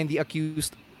and the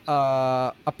accused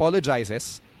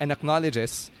apologizes and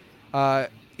acknowledges,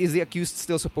 is the accused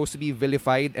still supposed to be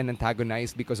vilified and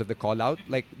antagonized because of the call out?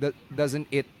 Like, doesn't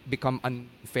it become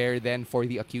unfair then for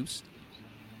the accused?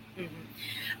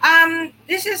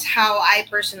 This is how I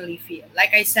personally feel.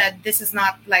 Like I said, this is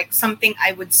not like something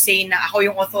I would say na ako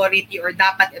yung authority or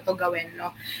dapat ito gawin,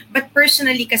 no? But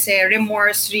personally kasi,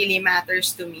 remorse really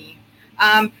matters to me.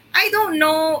 I don't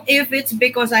know if it's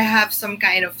because I have some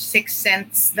kind of sixth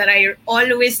sense that I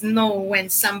always know when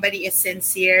somebody is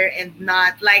sincere and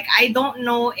not. Like, I don't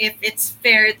know if it's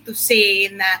fair to say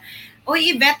na,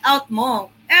 i-vet out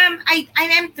mo. I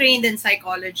am trained in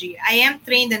psychology. I am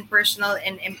trained in personal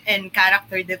and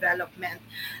character development.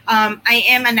 I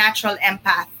am a natural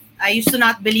empath. I used to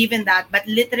not believe in that, but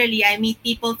literally I meet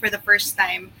people for the first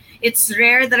time. It's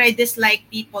rare that I dislike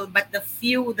people, but the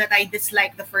few that I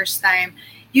dislike the first time,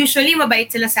 usually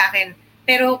mabait sila sa akin.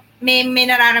 Pero may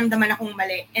nararamdaman akong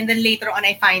mali, and then later on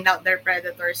I find out they're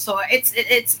predators. So it's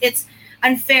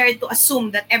unfair to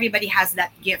assume that everybody has that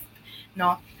gift,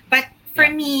 no? But for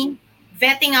me,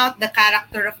 vetting out the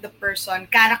character of the person,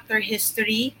 character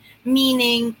history,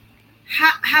 meaning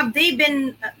have they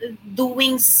been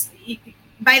doing...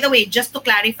 By the way, just to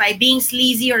clarify, being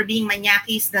sleazy or being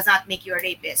maniakis does not make you a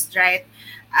rapist, right?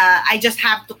 I just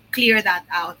have to clear that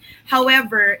out.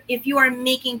 However, if you are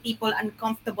making people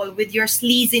uncomfortable with your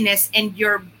sleaziness and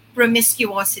your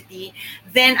promiscuosity,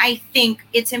 then I think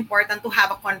it's important to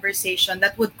have a conversation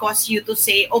that would cause you to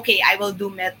say, okay, I will do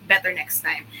better next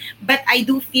time. But I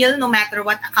do feel no matter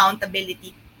what,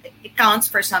 accountability, it counts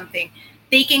for something.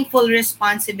 Taking full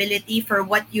responsibility for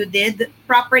what you did,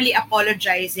 properly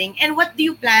apologizing, and what do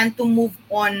you plan to move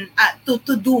on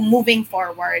to do moving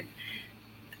forward.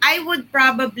 I would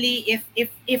probably,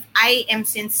 if I am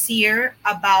sincere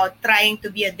about trying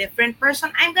to be a different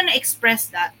person, I'm gonna express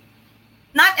that.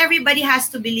 Not everybody has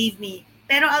to believe me,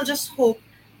 pero I'll just hope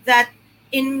that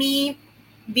in me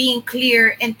being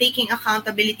clear and taking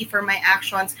accountability for my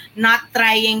actions, not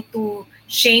trying to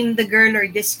shame the girl or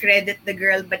discredit the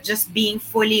girl, but just being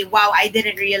fully, wow, I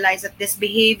didn't realize that this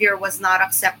behavior was not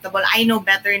acceptable. I know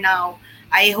better now.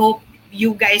 I hope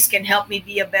you guys can help me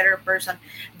be a better person.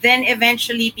 Then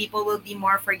eventually people will be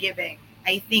more forgiving,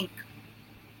 I think.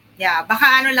 Yeah, baka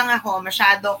ano lang ako,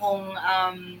 masyado kong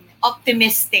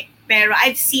optimistic, pero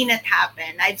I've seen it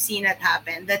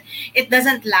happen. That it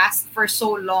doesn't last for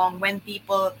so long when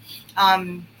people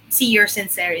see your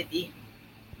sincerity.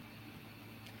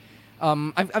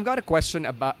 I've got a question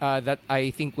about that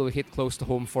I think will hit close to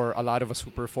home for a lot of us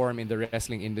who perform in the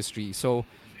wrestling industry. So,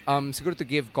 siguro to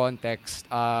give context,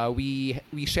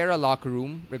 we share a locker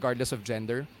room regardless of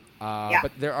gender.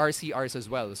 But there are CRs as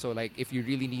well. So like if you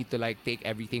really need to like take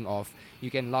everything off, you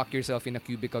can lock yourself in a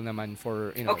cubicle naman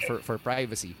for for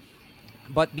privacy.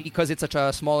 But because it's such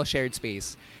a small shared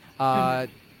space,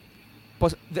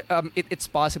 it's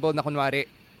possible na kunwari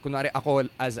ako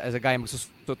as a guy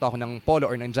magsusuot ako ng polo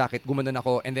or ng jacket, gumanon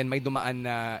ako, and then may dumaan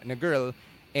na girl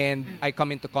and I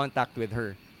come into contact with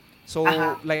her. So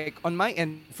like on my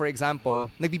end, for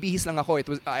example, nagbibihis lang ako. It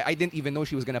was I didn't even know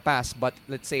she was gonna pass, but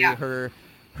let's say her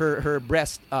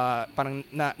breast parang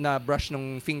na brush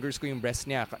ng fingers ko yung breast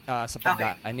niya sa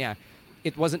pagdaan niya.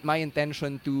 It wasn't my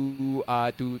intention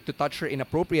to touch her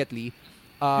inappropriately,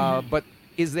 but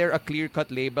is there a clear-cut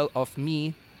label of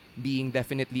me being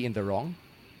definitely in the wrong?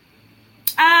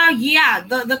 Yeah,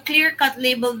 the clear-cut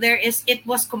label there is it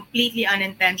was completely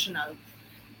unintentional.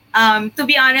 To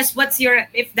be honest,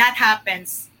 if that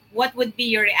happens, what would be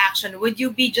your reaction? Would you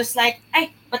be just like,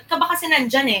 ay, ba't ka ba kasi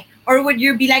nandyan eh? Or would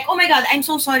you be like, oh my God, I'm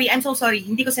so sorry,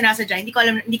 hindi ko sinasadya, hindi ko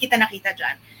alam, hindi kita nakita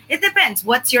dyan. It depends.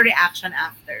 What's your reaction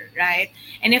after, right?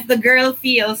 And if the girl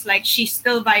feels like she's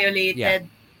still violated,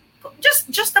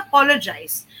 just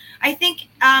apologize. I think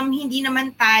hindi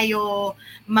naman tayo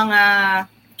mga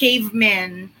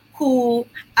cavemen who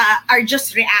are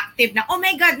just reactive na, oh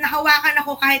my God, nahawakan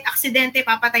ako kahit aksidente,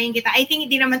 papatayin kita. I think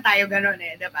hindi naman tayo ganun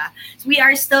eh, diba? So we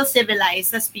are still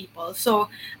civilized as people. So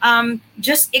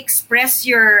just express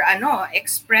your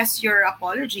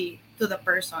apology to the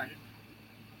person.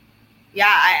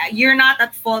 Yeah, you're not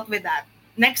at fault with that.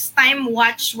 Next time,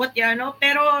 watch what you know,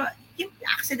 pero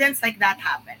accidents like that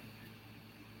happen.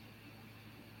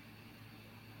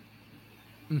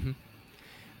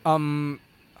 Mm-hmm.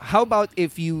 How about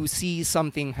if you see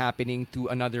something happening to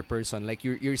another person, like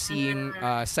you're seeing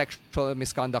sexual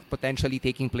misconduct potentially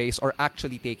taking place or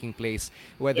actually taking place,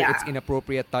 whether it's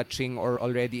inappropriate touching or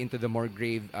already into the more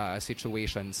grave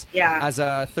situations. As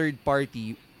a third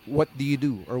party, what do you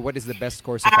do, or what is the best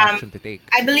course of action to take?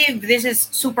 I believe this is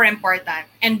super important,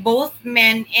 and both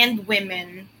men and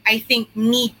women, I think,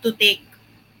 need to take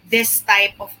this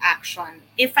type of action.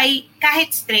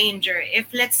 Kahit stranger, if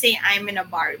let's say I'm in a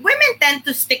bar, women tend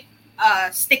to stick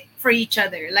for each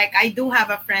other. Like I do have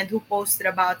a friend who posted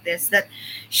about this, that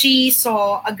she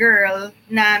saw a girl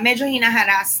na medyo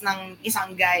hinaharas ng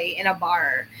isang guy in a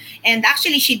bar. And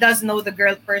actually, she does know the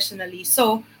girl personally.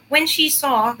 So when she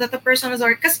saw that the person was,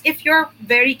 because if you're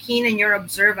very keen and you're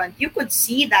observant, you could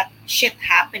see that shit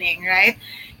happening, right?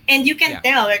 And you can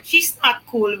tell that she's not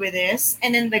cool with this.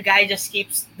 And then the guy just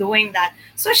keeps doing that.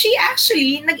 So she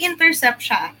actually, nag-intercept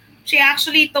siya. She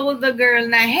actually told the girl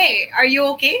na, hey, are you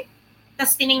okay?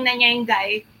 Tapos tiningnan niya yung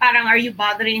guy. Parang, are you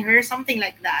bothering her? Something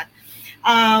like that.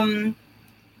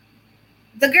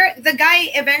 The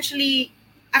guy eventually,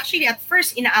 actually at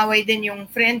first, inaaway din yung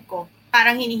friend ko.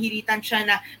 parang hinihiritan siya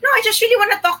na, no, I just really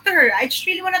want to talk to her. I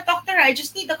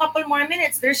just need a couple more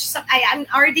minutes. I'm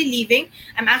already leaving.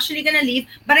 I'm actually gonna leave,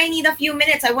 but I need a few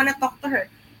minutes. I want to talk to her.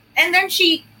 And then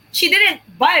she didn't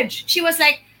budge. She was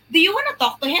like, do you want to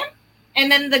talk to him?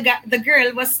 And then the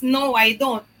girl was, no, I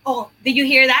don't. Oh, did you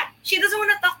hear that? She doesn't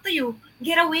want to talk to you.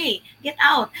 Get away. Get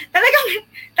out.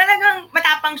 Talagang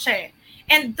matapang siya eh.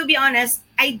 And to be honest,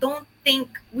 I don't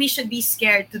think we should be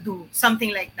scared to do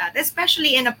something like that,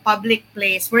 especially in a public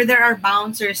place where there are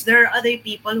bouncers, there are other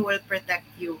people who will protect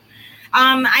you.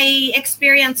 I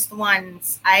experienced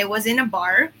once, I was in a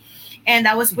bar and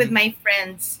I was with my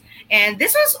friends. And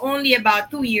this was only about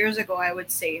 2 years ago, I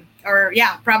would say. Or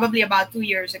yeah, probably about 2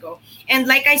 years ago. And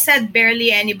like I said,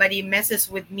 barely anybody messes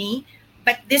with me.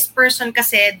 But this person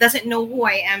kasi doesn't know who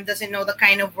I am, doesn't know the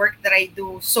kind of work that I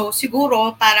do. So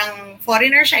siguro parang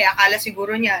foreigner siya, akala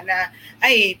siguro niya na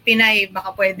ay Pinay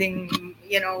baka pwedeng,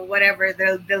 you know, whatever,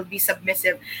 they'll be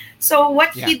submissive. So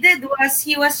what he did was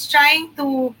he was talking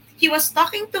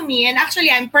to me, and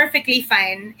actually I'm perfectly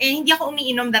fine. Eh hindi ako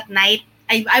umiinom that night.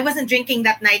 I wasn't drinking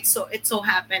that night, so it so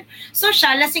happened. So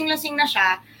siya lasing-lasing na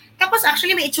siya. Tapos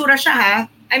actually may itsura siya ha.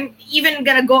 I'm even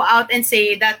gonna go out and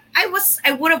say that I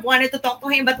would have wanted to talk to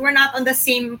him, but we're not on the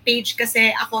same page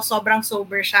kasi ako sobrang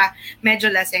sober siya, medyo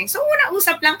lasing. So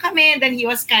una-usap lang kami, and then he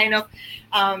was kind of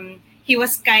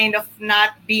not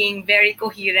being very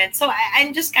coherent. So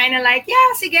I'm just kind of like,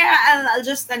 yeah, sige, I'll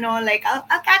just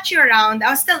I'll catch you around. I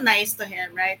was still nice to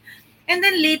him, right? And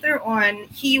then later on,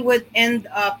 he would end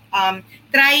up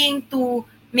trying to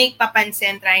make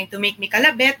papansin, trying to make me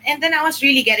kalabit, and then I was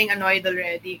really getting annoyed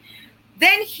already.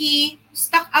 Then he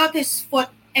stuck out his foot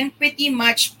and pretty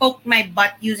much poked my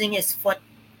butt using his foot.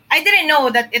 I didn't know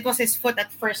that it was his foot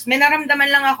at first. May naramdaman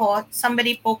lang ako,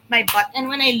 somebody poked my butt, and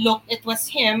when I looked, it was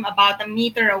him about a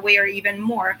meter away or even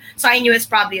more. So I knew it's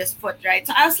probably his foot, right?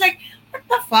 So I was like, what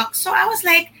the fuck? So I was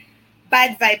like,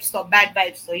 bad vibes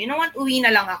to. You know what? Uwi na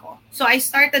lang ako. So I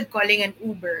started calling an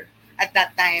Uber at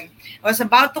that time. I was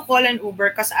about to call an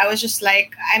Uber because I was just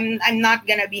like, I'm not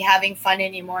gonna be having fun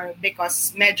anymore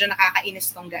because medyo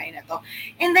nakakainis tong guy na to.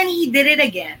 And then he did it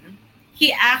again.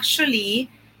 He actually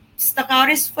stuck out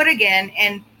his foot again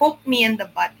and poked me in the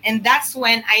butt. And that's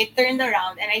when I turned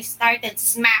around and I started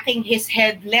smacking his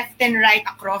head left and right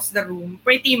across the room.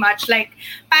 Pretty much like,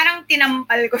 parang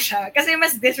tinampal ko siya. Kasi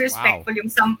mas disrespectful yung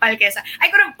sampal kesa. I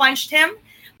could have punched him,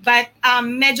 but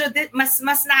medyo mas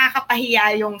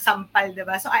nakakapahiya yung sampal,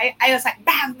 diba? So I was like,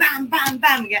 bam, bam, bam,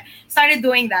 bam. Started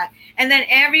doing that. And then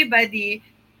everybody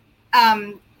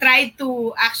tried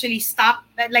to actually stop,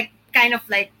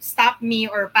 stop me,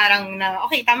 or parang na,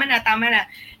 okay, tama na.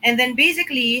 And then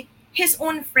basically, his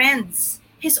own friends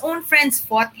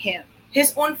fought him.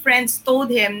 His own friends told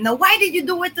him, now why did you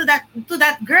do it to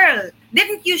that girl?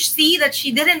 Didn't you see that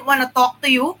she didn't want to talk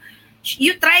to you?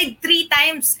 You tried 3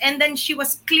 times, and then she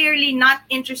was clearly not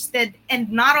interested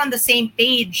and not on the same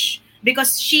page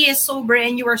because she is sober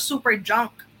and you are super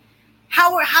drunk.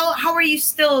 How are you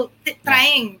still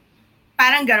trying?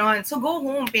 Parang ganon. So go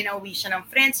home, pinauwi siya ng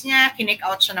friends niya, kinik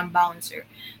out siya ng bouncer.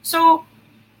 So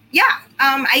yeah,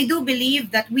 I do believe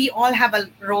that we all have a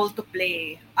role to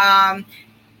play.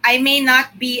 I may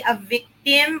not be a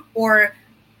victim, or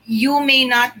you may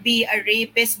not be a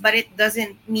rapist, but it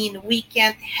doesn't mean we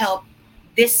can't help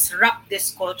disrupt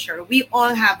this culture. We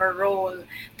all have a role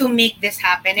to make this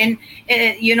happen. And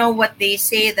you know what they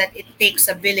say, that it takes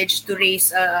a village to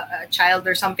raise a child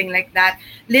or something like that.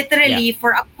 Literally,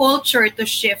 for a culture to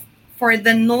shift, for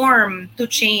the norm to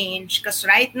change. Because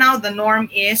right now, the norm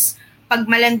is pag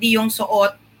malandi yung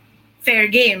suot, fair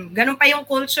game. Ganun pa yung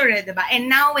culture, diba? And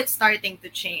now it's starting to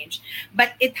change.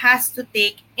 But it has to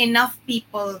take enough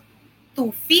people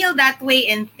to feel that way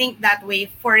and think that way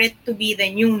for it to be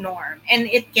the new norm. And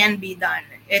it can be done.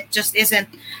 It just isn't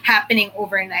happening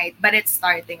overnight, but it's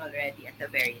starting already at the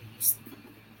very least.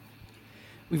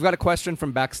 We've got a question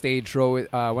from backstage. Ro,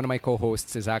 one of my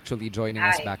co-hosts, is actually joining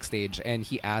us backstage, and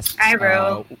he asks, Hi,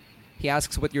 Ro. He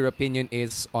asks what your opinion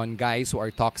is on guys who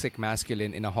are toxic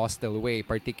masculine in a hostile way,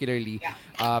 particularly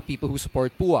people who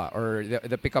support PUA or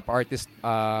the pickup artist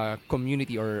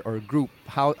community or group.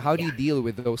 How do you deal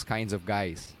with those kinds of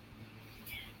guys?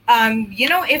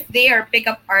 If they are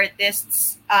pickup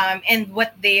artists and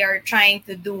what they are trying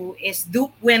to do is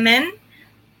dupe women,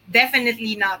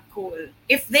 definitely not cool.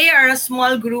 If they are a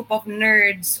small group of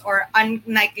nerds or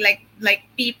like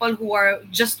people who are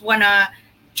just wanna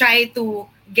try to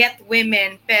get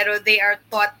women, pero they are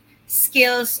taught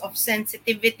skills of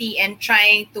sensitivity and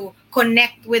trying to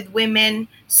connect with women,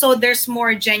 so there's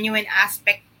more genuine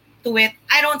aspect to it,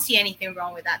 I don't see anything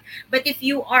wrong with that. But if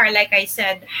you are, like I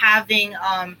said, having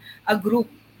a group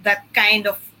that kind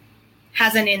of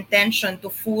has an intention to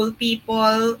fool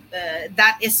people,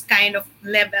 that is kind of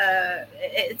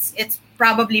it's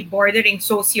probably bordering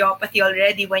sociopathy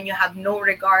already when you have no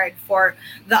regard for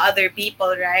the other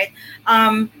people, right?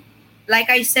 Like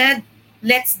I said,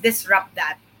 let's disrupt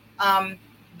that.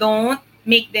 Don't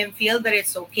make them feel that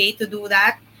it's okay to do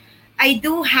that. I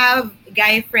do have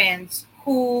guy friends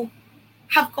who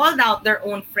have called out their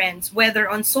own friends, whether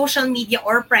on social media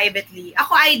or privately.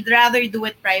 Ako, I'd rather do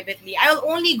it privately. I'll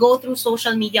only go through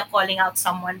social media calling out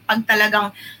someone pag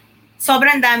talagang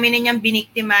sobrang dami na niyang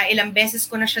biniktima, ilang beses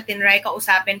ko na siya tinry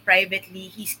kausapin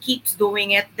privately, he keeps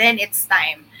doing it, then it's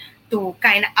time to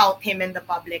kind of out him in the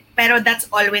public. Pero that's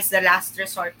always the last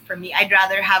resort for me. I'd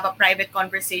rather have a private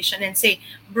conversation and say,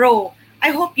 bro, I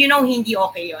hope you know hindi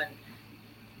okay yon.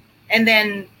 And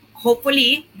then,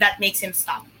 hopefully, that makes him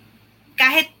stop.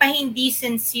 Kahit pa hindi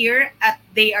sincere at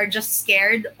they are just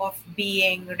scared of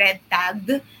being red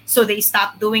tagged, so they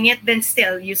stop doing it, then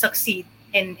still, you succeed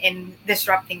in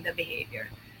disrupting the behavior.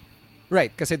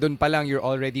 Right, kasi dun pa lang you're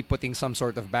already putting some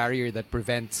sort of barrier that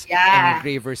prevents any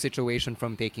graver situation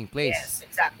from taking place. Yes,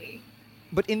 exactly.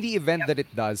 But in the event that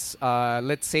it does,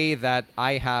 let's say that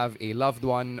I have a loved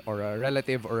one or a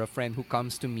relative or a friend who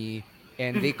comes to me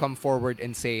and they come forward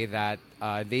and say that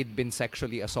they'd been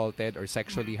sexually assaulted or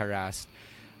sexually harassed.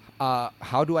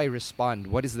 How do I respond?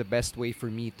 What is the best way for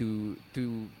me to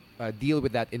deal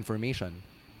with that information?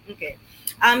 Okay.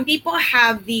 People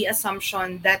have the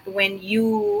assumption that when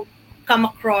you come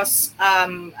across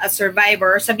a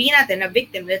survivor, sabihin natin a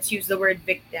victim, let's use the word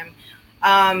victim,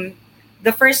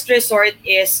 the first resort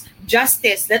is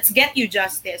justice. Let's get you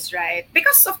justice, right?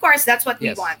 Because, of course, that's what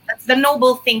we want. That's the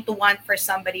noble thing to want for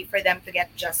somebody, for them to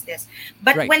get justice.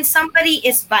 But when somebody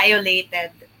is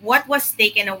violated, what was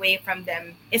taken away from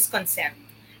them is consent,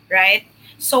 right?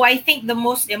 So I think the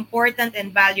most important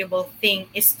and valuable thing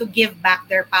is to give back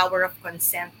their power of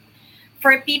consent.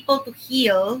 For people to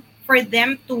heal, for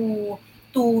them to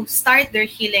start their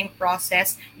healing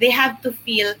process, they have to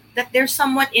feel that they're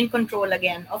somewhat in control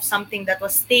again of something that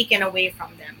was taken away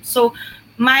from them. So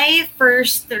my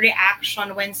first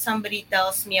reaction when somebody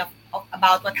tells me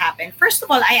about what happened, first of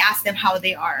all, I ask them how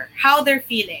they are, how they're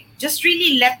feeling. Just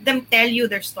really let them tell you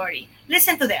their story.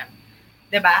 Listen to them,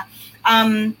 diba?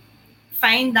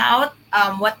 Find out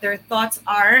what their thoughts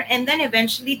are, and then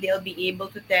eventually they'll be able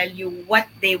to tell you what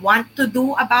they want to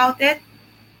do about it.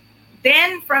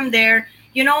 Then from there,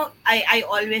 you know, I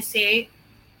always say,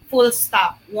 full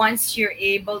stop. Once you're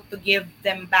able to give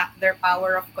them back their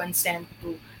power of consent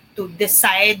to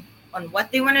decide on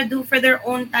what they want to do for their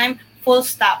own time, full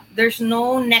stop. There's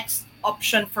no next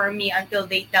option for me until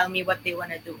they tell me what they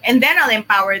want to do. And then I'll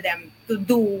empower them to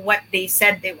do what they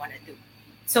said they want to do.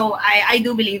 So I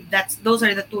do believe those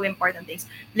are the two important things.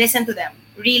 Listen to them.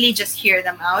 Really just hear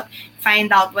them out.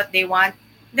 Find out what they want.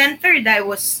 Then third,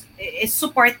 is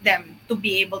support them to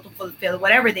be able to fulfill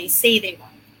whatever they say they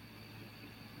want.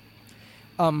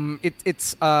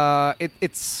 It's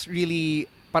really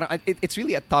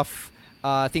a tough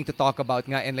thing to talk about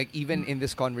nga, and like even in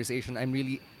this conversation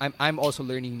I'm also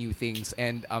learning new things,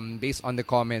 and based on the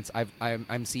comments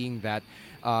I'm seeing that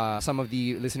some of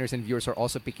the listeners and viewers are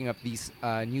also picking up these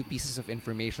new pieces of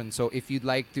information. So if you'd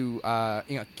like to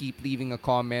keep leaving a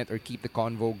comment or keep the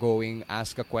convo going,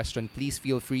 ask a question, please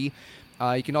feel free.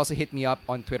 You can also hit me up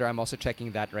on Twitter. I'm also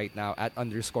checking that right now at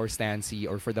 _Stancy,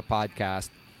 or for the podcast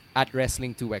at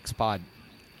Wrestling2XPod.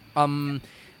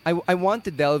 I want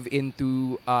to delve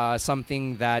into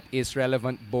something that is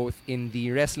relevant both in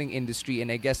the wrestling industry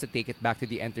and I guess to take it back to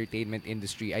the entertainment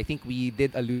industry. I think we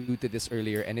did allude to this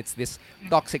earlier, and it's this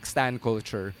toxic stan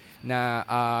culture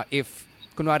na if,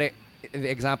 kunwari,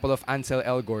 the example of Ansel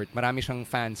Elgort, marami siyang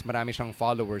fans, marami siyang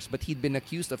followers, but he'd been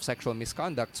accused of sexual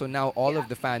misconduct. So now all of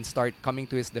the fans start coming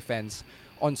to his defense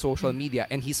on social media,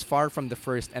 and he's far from the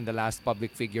first and the last public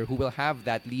figure who will have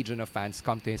that legion of fans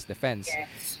come to his defense.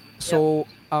 Yes. So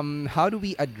how do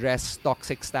we address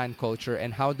toxic stan culture,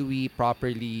 and how do we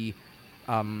properly,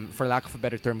 for lack of a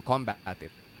better term, combat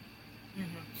it?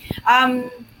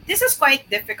 This is quite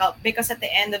difficult because at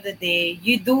the end of the day,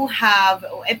 you do have,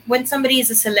 when somebody is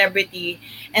a celebrity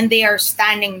and they are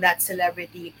standing that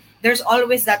celebrity, there's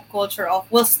always that culture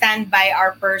of, we'll stand by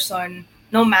our person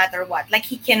no matter what. Like,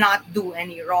 he cannot do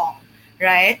any wrong,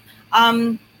 right?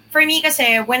 For me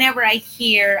kasi, whenever I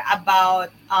hear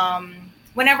about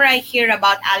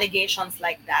allegations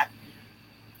like that,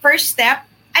 first step,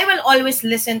 I will always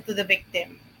listen to the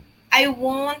victim. I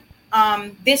won't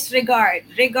disregard,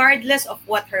 regardless of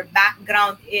what her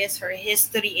background is, her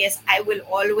history is, I will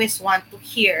always want to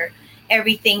hear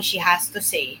everything she has to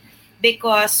say.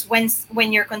 Because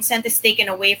when your consent is taken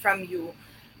away from you,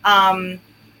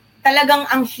 talagang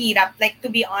ang hirap. Like, to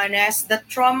be honest, the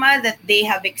trauma that they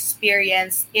have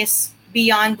experienced is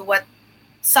beyond what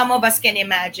some of us can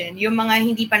imagine. Yung mga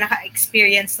hindi pa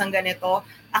naka-experience ng ganito,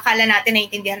 akala natin,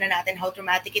 naiintindihan na natin how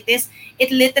traumatic it is.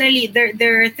 It literally,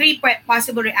 there are three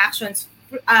possible reactions: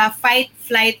 fight,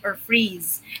 flight, or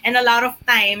freeze. And a lot of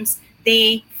times,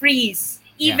 they freeze,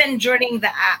 even during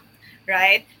the act,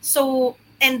 right? So,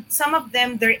 and some of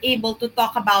them, they're able to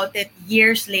talk about it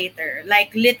years later,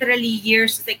 like literally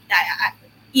years, like,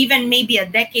 even maybe a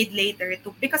decade later,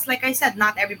 because like I said,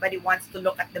 not everybody wants to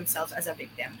look at themselves as a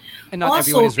victim. And not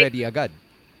also, everyone is ready agad.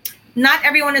 Not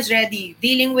everyone is ready.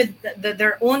 Dealing with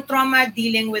their own trauma,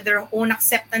 dealing with their own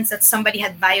acceptance that somebody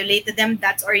had violated them,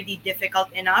 that's already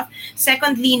difficult enough.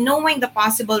 Secondly, knowing the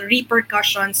possible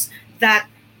repercussions that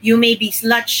you may be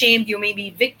slut-shamed, you may be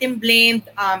victim-blamed,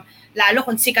 lalo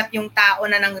kung sikat yung tao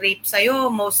na nang rape sa'yo,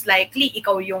 most likely,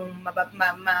 ikaw yung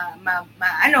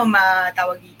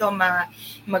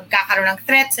magkakaroon ng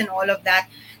threats and all of that.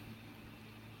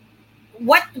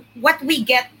 What we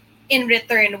get in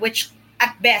return, which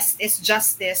at best is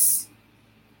justice,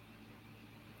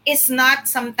 is not,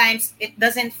 sometimes it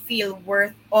doesn't feel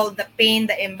worth all the pain,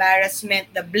 the embarrassment,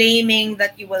 the blaming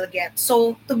that you will get.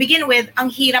 So, to begin with, ang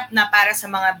hirap na para sa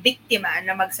mga biktima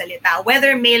na magsalita,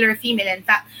 whether male or female. In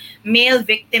fact, male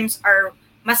victims are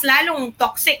mas lalong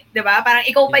toxic, di ba? Parang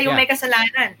ikaw pa yung may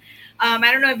kasalanan. I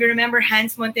don't know if you remember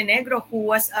Hans Montenegro, who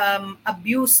was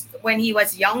abused when he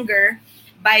was younger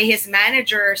by his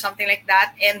manager or something like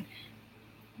that. And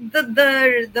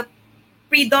the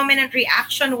predominant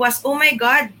reaction was, oh my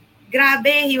God,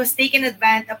 grabe, he was taken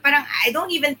advantage. Parang I don't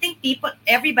even think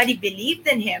everybody believed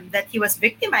in him that he was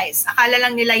victimized. Akala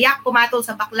lang nila, yak, pumatol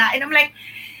sa bakla. And I'm like,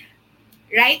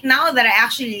 right now that I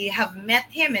actually have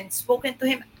met him and spoken to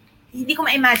him, hindi ko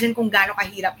ma-imagine kung gaano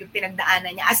kahirap yung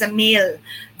pinagdaanan niya as a male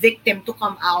victim to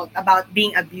come out about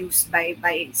being abused by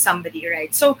somebody,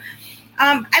 right? So,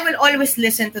 I will always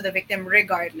listen to the victim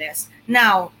regardless.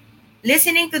 Now,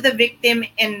 listening to the victim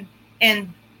and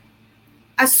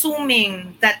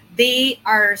assuming that they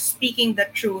are speaking the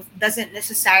truth doesn't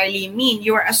necessarily mean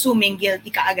you're assuming guilty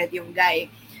kaagad yung guy.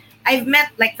 I've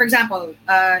met, like, for example,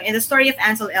 in the story of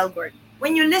Ansel Elgort,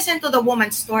 when you listen to the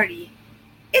woman's story,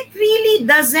 it really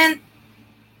doesn't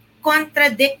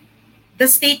contradict the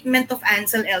statement of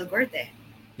Ansel Elgort.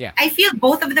 Yeah. I feel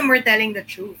both of them were telling the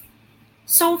truth.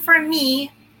 So for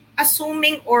me,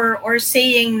 assuming or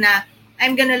saying na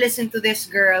I'm gonna listen to this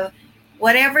girl,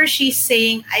 whatever she's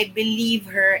saying, I believe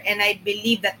her and I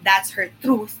believe that that's her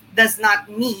truth, does not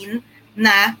mean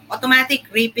na automatic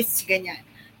rapist ganyan.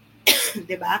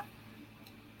 Diba?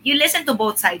 You listen to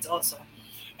both sides also.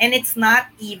 And it's not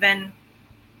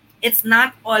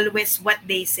always what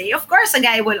they say. Of course, a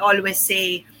guy will always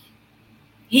say,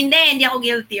 hindi ako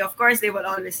guilty. Of course, they will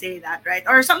always say that, right?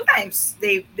 Or sometimes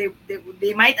they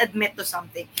might admit to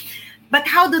something. But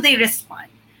how do they respond?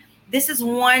 This is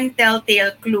one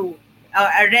telltale clue,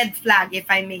 a red flag, if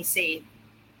I may say.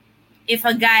 If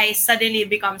a guy suddenly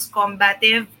becomes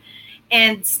combative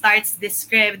and starts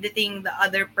discrediting the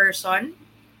other person,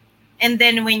 and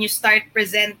then when you start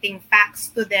presenting facts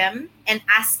to them and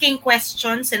asking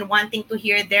questions and wanting to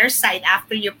hear their side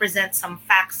after you present some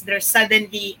facts, they're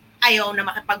suddenly ayaw na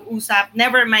makipag-usap,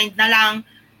 never mind na lang,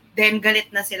 then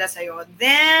galit na sila sa'yo.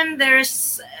 Then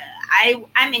there's,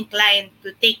 I'm inclined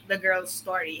to take the girl's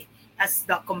story as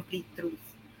the complete truth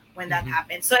when that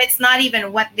happens. So it's not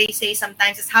even what they say,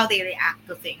 sometimes it's how they react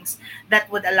to things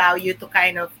that would allow you to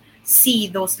kind of see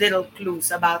those little clues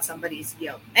about somebody's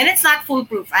guilt. And it's not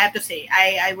foolproof, I have to say.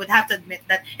 I would have to admit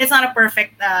that it's not a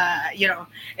perfect,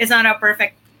 it's not a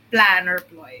perfect plan or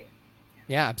ploy.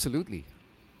 Yeah, absolutely.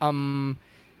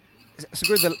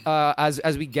 Siguro,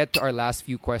 as we get to our last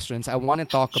few questions, I want to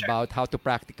talk about how to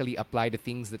practically apply the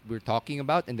things that we're talking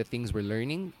about and the things we're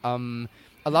learning.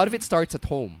 A lot of it starts at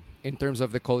home in terms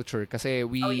of the culture. Kasi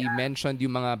we mentioned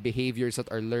yung mga behaviors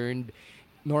that are learned,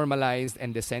 normalized,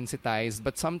 and desensitized.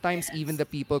 But sometimes even the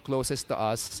people closest to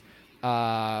us,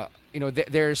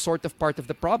 they're sort of part of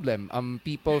the problem.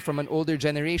 People from an older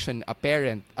generation, a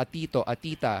parent, a tito, a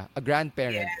tita, a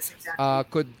grandparent,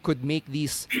 could make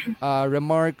these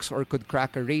remarks or could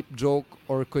crack a rape joke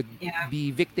or could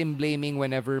be victim blaming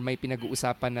whenever may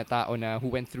pinag-uusapan na tao na who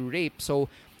went through rape. So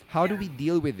how do we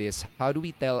deal with this? How do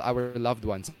we tell our loved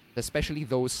ones, especially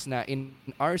those na in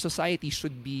our society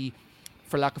should be,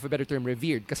 for lack of a better term,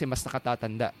 revered kasi mas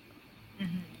nakatatanda?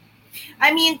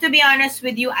 I mean, to be honest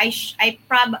with you,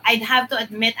 I'd have to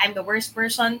admit I'm the worst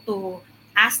person to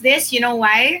ask this. You know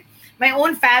why? My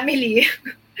own family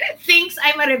thinks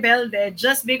I'm a rebelde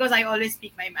just because I always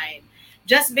speak my mind.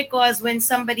 just because when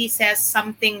somebody says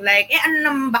something like, ano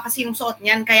naman ba kasi yung suot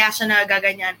niyan, kaya siya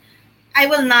nagaganyan, I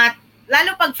will not,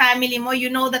 lalo pag family mo, you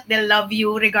know that they'll love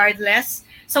you regardless.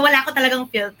 So wala ko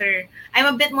talagang filter. I'm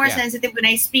a bit more sensitive when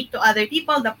I speak to other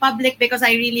people, the public, because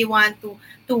I really want to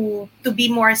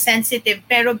be more sensitive.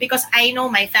 Pero because I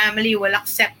know my family will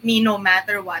accept me no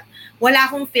matter what, wala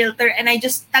akong filter, and I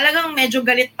just talagang medyo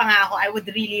galit pa nga ako. I would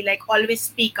really like always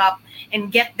speak up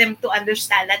and get them to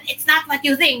understand that it's not what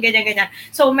you think, ganyan.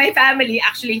 So my family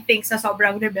actually thinks na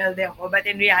sobrang rebelde ako, but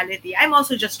in reality, I'm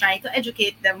also just trying to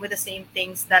educate them with the same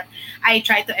things that I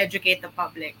try to educate the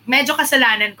public. Medyo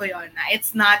kasalanan ko yon.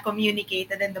 It's not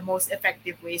communicated in the most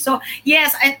effective way. So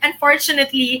yes, and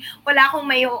unfortunately, wala akong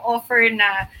may offer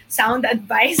na sound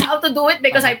advice how to do it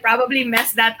because I probably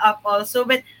messed that up also.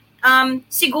 But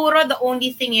siguro the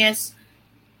only thing is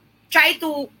try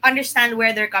to understand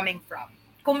where they're coming from.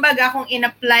 Kumbaga, kung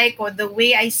in-apply ko the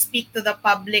way I speak to the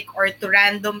public or to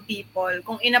random people,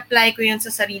 kung in-apply ko yun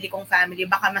sa sarili kong family,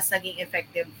 baka mas naging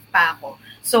effective pa ako.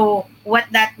 So what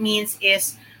that means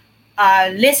is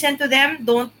listen to them,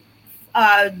 don't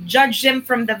judge them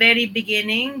from the very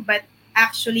beginning, but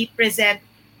actually present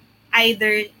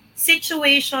either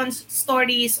situations,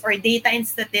 stories, or data and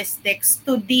statistics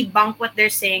to debunk what they're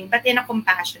saying, but in a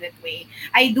compassionate way.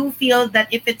 I do feel that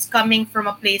if it's coming from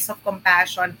a place of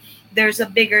compassion, there's a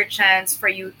bigger chance for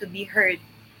you to be heard.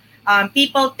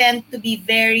 People tend to be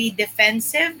very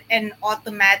defensive and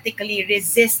automatically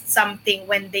resist something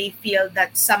when they feel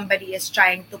that somebody is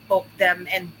trying to poke them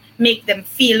and make them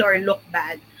feel or look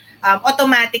bad.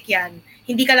 Automatic yan.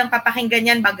 Hindi ka lang papakinggan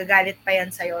yan, magagalit pa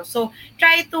yan sa'yo. So,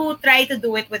 try to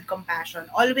do it with compassion.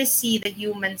 Always see the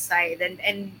human side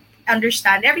and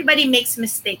understand. Everybody makes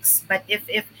mistakes, but if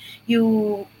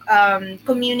you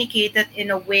communicate it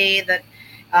in a way that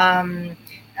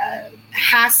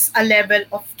has a level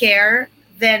of care,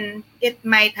 then it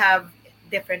might have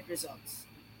different results.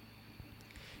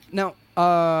 Now,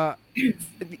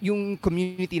 yung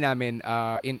community namin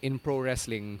in pro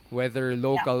wrestling, whether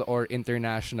local or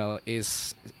international,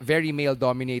 is very male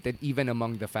dominated even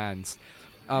among the fans.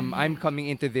 I'm coming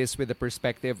into this with the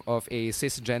perspective of a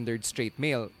cisgendered straight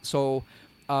male. So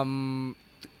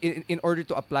in order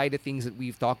to apply the things that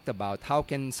we've talked about, how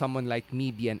can someone like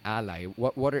me be an ally?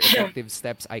 What are effective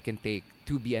steps I can take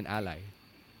to be an ally?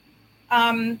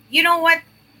 You know what?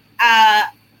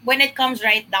 When it comes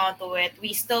right down to it,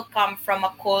 we still come from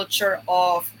a culture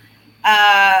of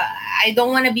I don't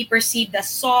want to be perceived as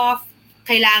soft.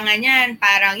 Kailangan yan.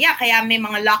 Parang, kaya may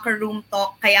mga locker room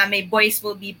talk, kaya may boys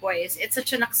will be boys. It's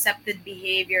such an accepted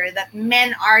behavior that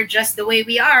men are just the way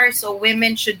we are, so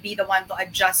women should be the one to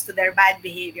adjust to their bad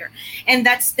behavior. And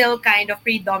that's still kind of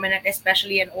predominant,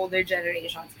 especially in older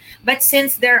generations. But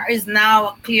since there is now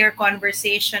a clear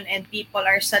conversation and people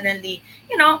are suddenly,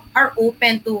 are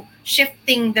open to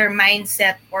shifting their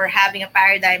mindset or having a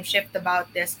paradigm shift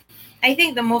about this, I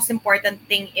think the most important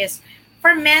thing is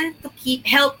for men to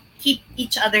help keep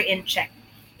each other in check.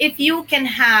 If you can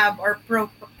have or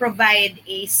provide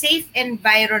a safe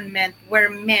environment where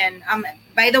men,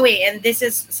 by the way, and this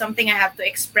is something I have to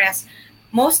express,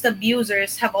 most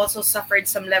abusers have also suffered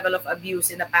some level of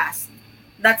abuse in the past.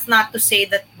 That's not to say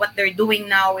that what they're doing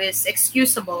now is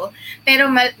excusable, pero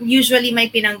usually may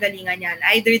pinanggalingan yan.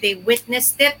 Either they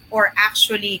witnessed it or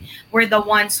actually were the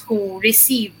ones who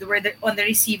were on the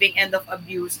receiving end of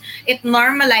abuse. It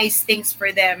normalized things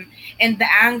for them. And the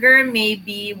anger may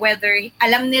be whether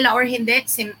alam nila or hindi.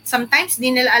 Sometimes di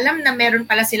nila alam na meron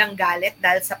pala silang galit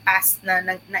dahil sa past na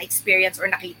experience or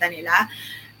nakita nila.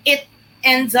 It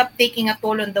ends up taking a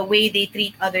toll on the way they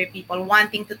treat other people,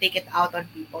 wanting to take it out on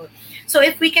people. So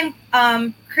if we can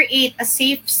create a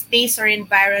safe space or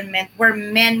environment where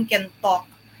men can talk,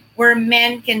 where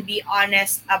men can be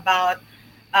honest about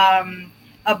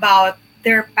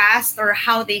their past or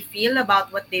how they feel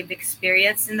about what they've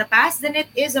experienced in the past, then it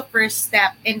is a first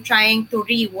step in trying to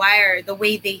rewire the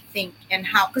way they think and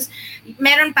how. Because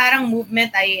meron parang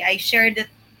movement, I shared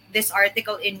this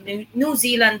article in New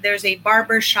Zealand. There's a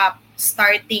barbershop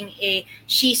starting a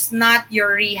 "She's Not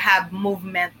Your Rehab"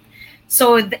 movement.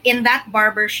 So in that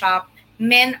barbershop,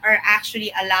 men are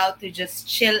actually allowed to just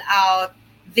chill out.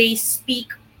 They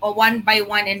speak one by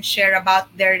one and share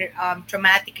about their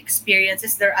traumatic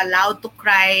experiences. They're allowed to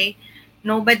cry.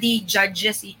 Nobody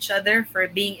judges each other for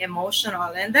being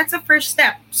emotional, and that's a first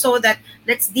step. So that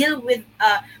let's deal with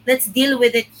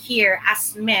it here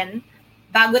as men,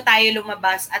 bago tayo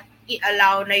lumabas at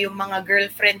i-allow na yung mga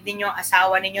girlfriend ninyo,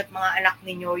 asawa ninyo at mga anak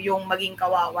ninyo yung maging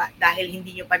kawawa dahil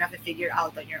hindi nyo pa na-figure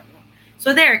out on your own.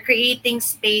 So creating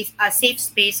safe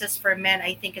spaces for men,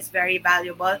 I think, is very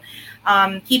valuable.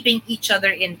 Keeping each other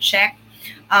in check.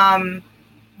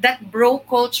 that bro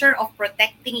culture of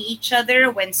protecting each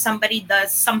other when somebody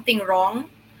does something wrong,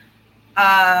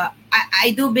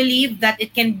 I do believe that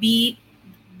it can be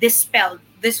dispelled.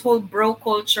 This whole bro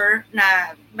culture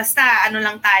na basta ano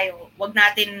lang tayo, wag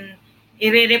natin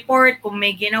i-report kung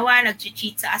may ginawa,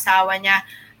 nag-cheat sa asawa niya.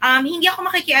 Hindi ako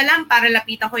makikialam para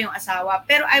lapitan ko yung asawa.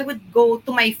 Pero I would go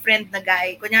to my friend na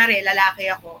guy. Kunyari, lalaki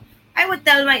ako. I would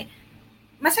tell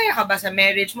masaya ka ba sa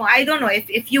marriage mo? I don't know.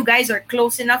 If you guys are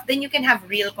close enough, then you can have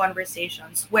real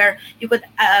conversations where you could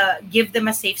give them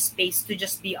a safe space to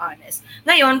just be honest.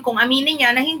 Ngayon, kung aminin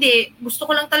niya na hindi, gusto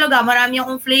ko lang talaga, marami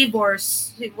akong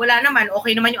flavors. Wala naman,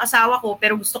 okay naman yung asawa ko,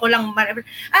 pero gusto ko lang,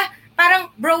 parang,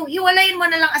 bro, hiwalayin mo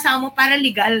na lang asawa mo para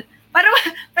legal. Para,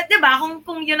 diba,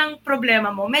 kung yun ang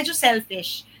problema mo, medyo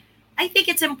selfish. I think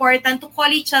it's important to call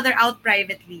each other out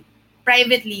privately.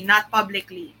 Privately, not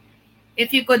publicly.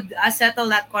 If you could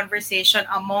settle that conversation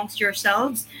amongst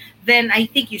yourselves, then I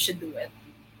think you should do it.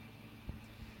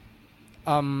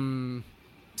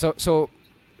 So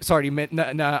sorry,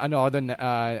 ano ako dun,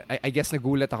 I guess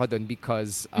nagulat ako dun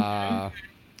because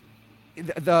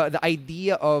the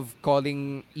idea of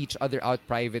calling each other out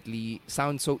privately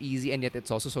sounds so easy, and yet it's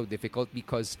also so difficult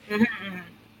because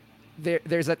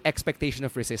there's that expectation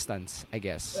of resistance, I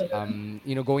guess.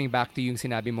 Going back to yung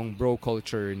sinabi mong bro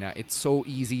culture na it's so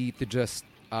easy to just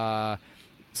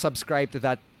subscribe to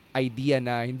that idea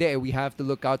na hindi, we have to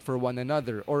look out for one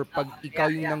another. Or pag ikaw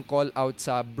yung nang call out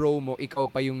sa bro mo,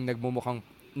 ikaw pa yung nagmumukhang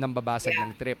nambabasag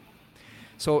ng trip.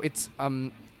 So it's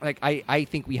I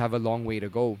think we have a long way to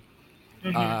go.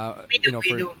 We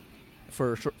do.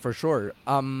 For sure.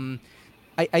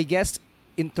 I guess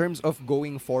in terms of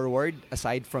going forward,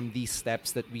 aside from these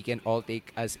steps that we can all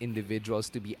take as individuals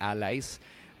to be allies,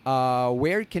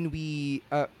 where can we?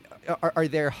 Are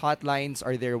there hotlines?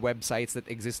 Are there websites that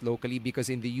exist locally? Because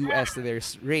in the U.S.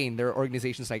 there's RAINN. There are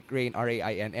organizations like RAINN,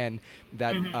 RAINN,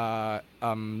 that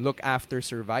look after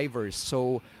survivors.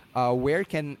 So where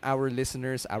can our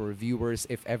listeners, our viewers,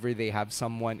 if ever they have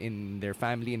someone in their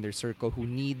family, in their circle who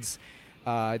needs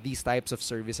these types of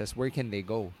services, where can they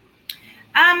go?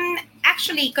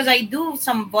 Actually, because I do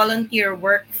some volunteer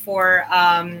work for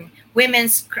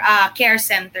women's care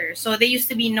center. So they used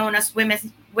to be known as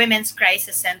Women's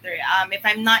Crisis Center. If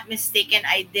I'm not mistaken,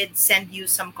 I did send you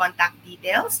some contact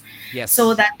details, yes,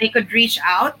 so that they could reach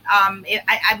out.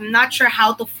 I'm not sure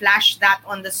how to flash that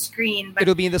on the screen, but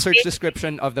it'll be in the search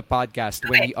description of the podcast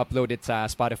when we upload it to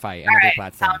Spotify and other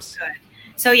platforms. Sounds good.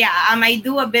 So yeah, I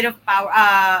do a bit of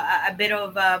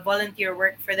volunteer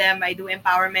work for them. I do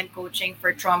empowerment coaching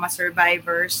for trauma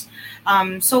survivors.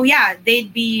 So yeah,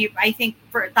 they'd be, I think,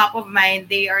 for top of mind,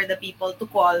 they are the people to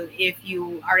call if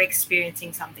you are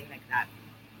experiencing something like that.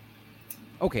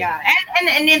 Okay. Yeah,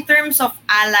 and in terms of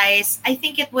allies, I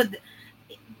think it would,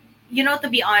 to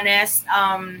be honest,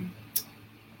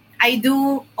 I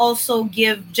do also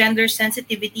give gender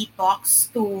sensitivity talks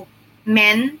to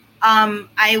men.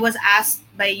 I was asked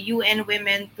by UN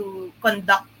Women to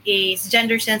conduct a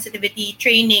gender sensitivity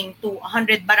training to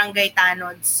 100 barangay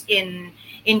tanods in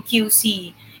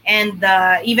QC. And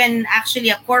even actually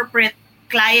a corporate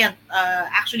client,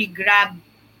 actually Grab,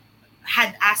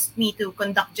 had asked me to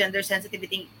conduct gender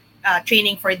sensitivity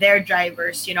training for their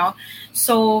drivers,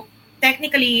 So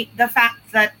technically, the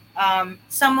fact that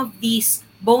some of these,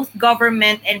 both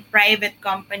government and private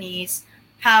companies,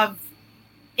 have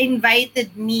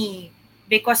invited me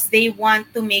because they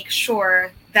want to make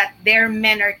sure that their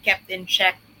men are kept in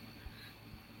check,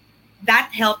 that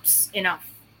helps enough,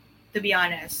 to be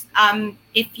honest.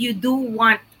 If you do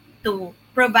want to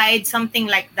provide something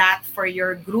like that for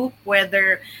your group,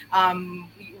 whether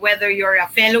you're a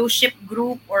fellowship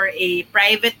group or a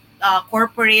private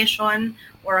corporation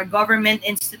or a government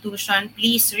institution,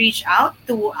 please reach out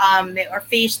to our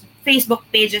Facebook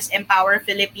pages, Empower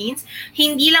Philippines.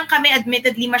 Hindi lang kami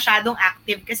admittedly masyadong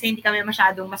active kasi hindi kami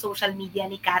masyadong ma-social media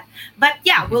ni Kat. But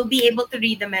yeah, we'll be able to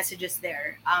read the messages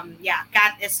there.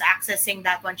 Kat is accessing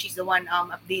that one. She's the one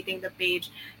updating the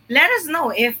page. Let us know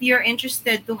if you're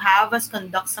interested to have us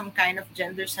conduct some kind of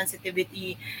gender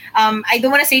sensitivity. I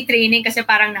don't want to say training kasi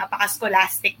parang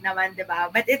napaka-scholastic naman, diba?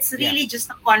 But it's really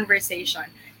just a conversation.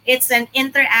 It's an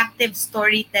interactive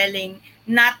storytelling,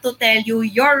 not to tell you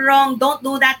you're wrong, don't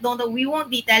do that, we won't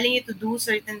be telling you to do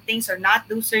certain things or not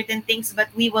do certain things, but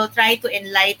we will try to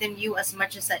enlighten you as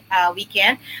much as we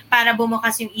can para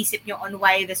bumukas yung isip nyo on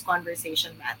why this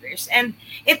conversation matters. And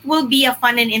it will be a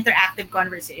fun and interactive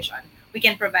conversation. We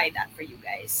can provide that for you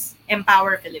guys.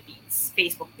 Empower Philippines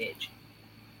Facebook page.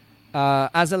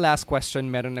 As a last question,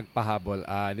 meron nagpahabol.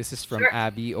 This is from Sure.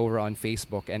 Abby over on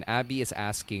Facebook, and Abby is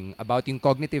asking about yung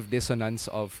cognitive dissonance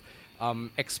of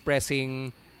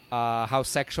expressing how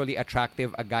sexually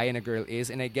attractive a guy and a girl is.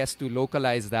 And I guess to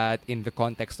localize that in the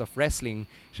context of wrestling,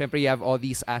 syempre you have all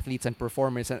these athletes and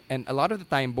performers, and a lot of the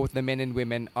time, both the men and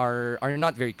women are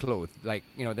not very clothed. Like,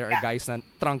 there are guys na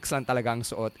trunks lang talagang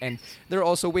suot, and there are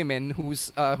also women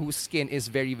whose skin is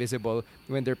very visible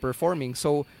when they're performing.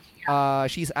 So,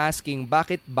 she's asking,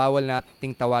 bakit bawal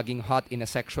nating tawaging hot in a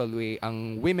sexual way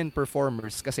ang women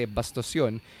performers kasi bastos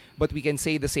yun, but we can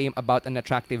say the same about an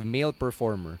attractive male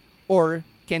performer? Or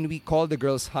can we call the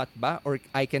girls hot ba? Or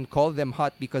I can call them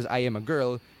hot because I am a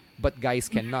girl, but guys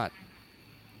cannot.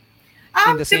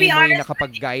 In the same way na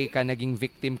kapag guy ka, naging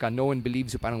victim ka, no one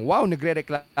believes you. Parang, wow,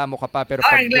 nagre-reklamo ka pa. Pero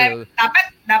pag girl...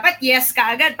 Dapat yes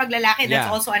ka agad. Pag lalaki, that's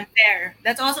also unfair.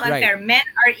 That's also unfair. Right. Men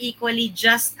are equally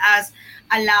just as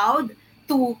allowed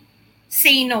to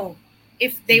say no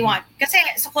if they want. Kasi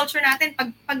sa culture natin,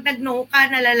 pag nag-no ka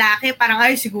na lalaki, parang,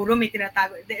 ay, siguro may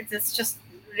tinatago. It's just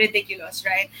ridiculous,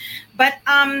 right? But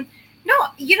no,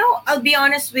 I'll be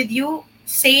honest with you,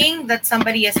 saying that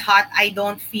somebody is hot, I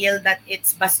don't feel that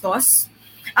it's bastos.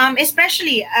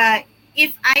 Especially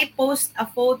if I post a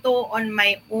photo on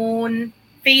my own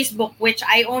Facebook, which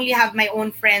I only have my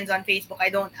own friends on Facebook. I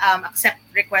don't accept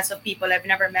requests of people I've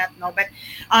never met, no. But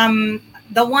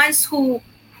the ones who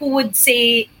would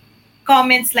say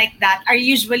comments like that are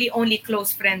usually only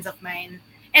close friends of mine,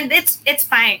 and it's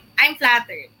fine. I'm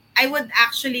flattered. I would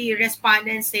actually respond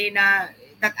and say that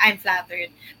I'm flattered.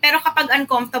 Pero kapag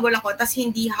uncomfortable ako, tas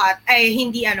hindi hot,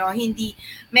 hindi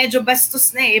medyo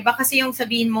bastos na iba kasi yung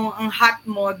sabihin mo ang hot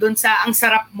mo dun sa ang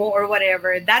sarap mo or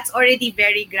whatever, that's already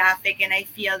very graphic, and I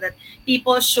feel that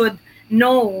people should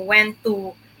know when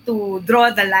to draw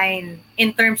the line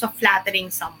in terms of flattering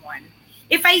someone.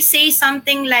 If I say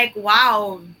something like,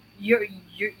 wow, you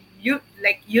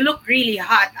look really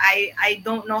hot. I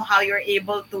don't know how you're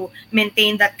able to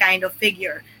maintain that kind of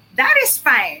figure. That is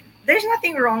fine. There's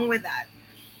nothing wrong with that.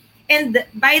 And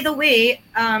by the way,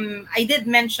 I did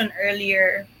mention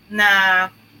earlier na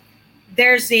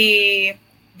there's a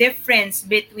difference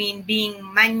between being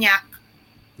manyak.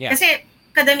 Yeah. Kasi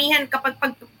kadamihan kapag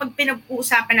pag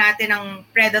pinag-uusapan natin ng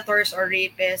predators or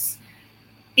rapists,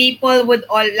 people would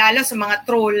lalo sa mga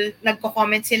troll,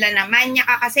 nagko-comment sila na manyak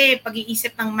ka kasi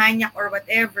pag-iisip ng manyak or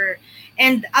whatever.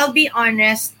 And I'll be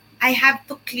honest, I have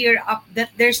to clear up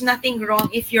that there's nothing wrong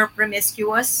if you're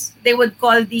promiscuous. They would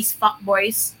call these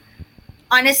fuckboys.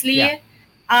 Honestly,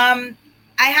 I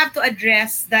have to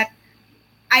address that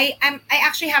I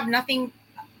actually have nothing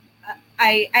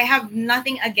I have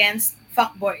nothing against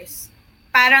fuckboys.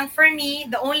 Parang for me,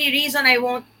 the only reason I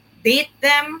won't date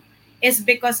them is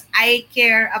because I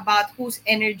care about whose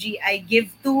energy I give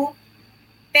to.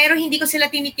 Pero hindi ko sila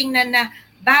tinitingnan na,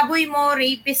 baboy mo,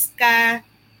 rapist ka.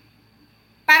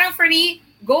 Parang for me,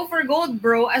 go for gold,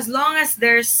 bro, as long as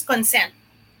there's consent.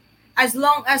 As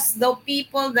long as the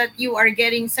people that you are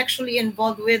getting sexually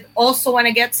involved with also want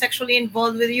to get sexually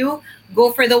involved with you,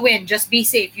 go for the win. Just be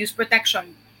safe. Use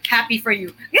protection. Happy for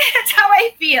you. That's how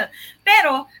I feel.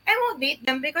 Pero, I won't date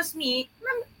them because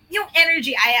yung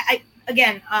energy,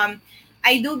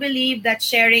 I do believe that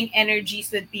sharing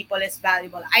energies with people is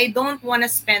valuable. I don't want to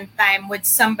spend time with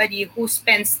somebody who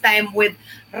spends time with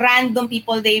random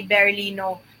people they barely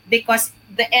know because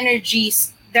the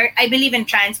energies, I believe in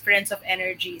transference of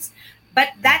energies. But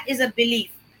that is a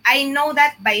belief. I know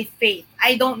that by faith.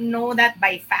 I don't know that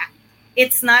by fact.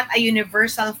 It's not a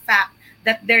universal fact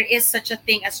that there is such a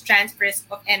thing as transfers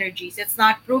of energies. It's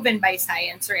not proven by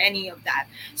science or any of that.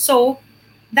 So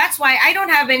that's why I don't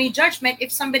have any judgment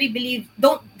if somebody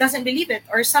doesn't believe it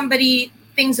or somebody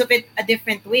thinks of it a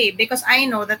different way, because I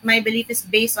know that my belief is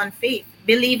based on faith,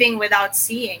 believing without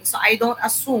seeing. So I don't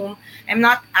assume, I'm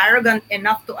not arrogant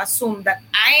enough to assume that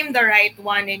I'm the right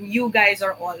one and you guys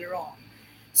are all wrong.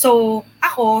 So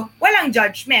ako, walang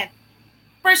judgment.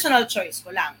 Personal choice ko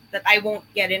lang that I won't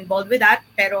get involved with that.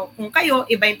 Pero kung kayo,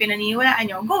 iba yung pinaniniwalaan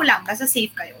nyo, go lang, kasi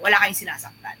safe kayo. Wala kayong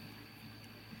sinasaktan.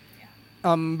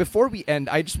 Before we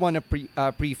end, I just want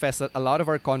to preface that a lot of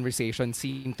our conversations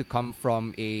seem to come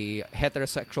from a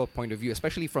heterosexual point of view,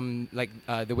 especially from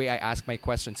the way I ask my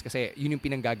questions, kasi yun yung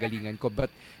pinanggagalingan ko.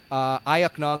 But I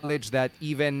acknowledge that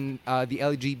even the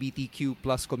LGBTQ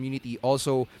plus community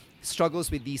also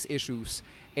struggles with these issues.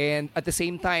 And at the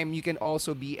same time, you can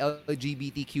also be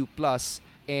LGBTQ plus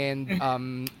and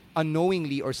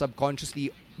unknowingly or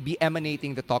subconsciously be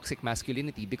emanating the toxic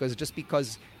masculinity, because just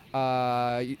because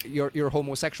you're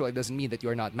homosexual, it doesn't mean that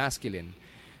you're not masculine.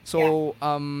 So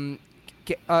can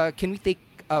we take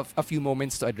a few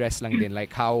moments to address lang din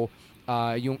like how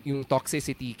yung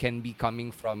toxicity can be coming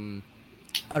from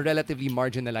a relatively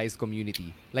marginalized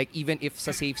community. Like even if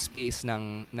sa safe space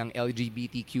ng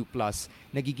LGBTQ+,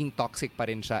 nagiging toxic pa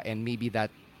rin siya, and maybe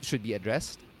that should be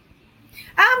addressed?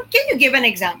 Can you give an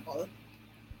example?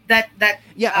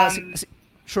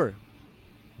 Sure.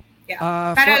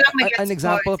 Yeah. For an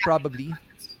example, probably.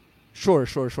 Sure.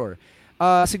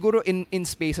 Siguro in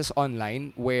spaces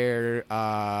online where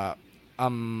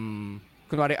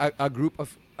kunwari a group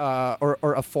of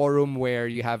or a forum where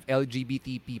you have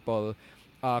LGBT people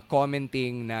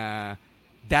commenting na,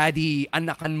 "Daddy,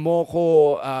 anakan mo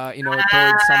ko,"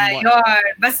 towards someone. Yun.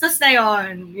 Bastos na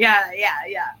yun.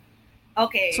 Yeah.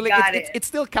 Okay, so like got it's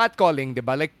still catcalling,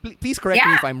 diba? Like please correct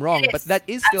me if I'm wrong, but that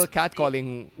is still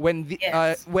catcalling when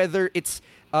whether it's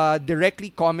directly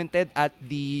commented at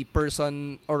the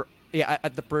person or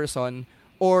at the person,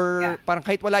 or parang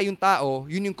kahit wala yung tao,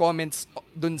 yun yung comments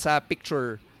dun sa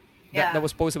picture that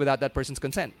was posted without that person's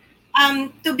consent.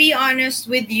 To be honest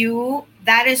with you,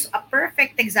 that is a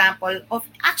perfect example of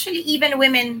actually even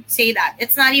women say that.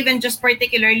 It's not even just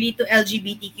particularly to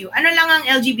LGBTQ. Ano lang ang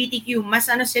LGBTQ,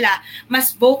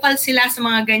 mas vocal sila sa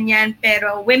mga ganyan,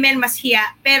 pero women mas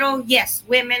hiya. Pero yes,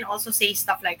 women also say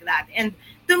stuff like that. And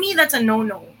to me, that's a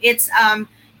no-no. It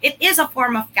is a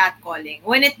form of catcalling.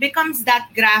 When it becomes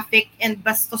that graphic and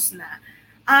bastos na,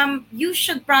 you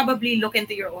should probably look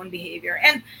into your own behavior.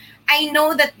 And I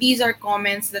know that these are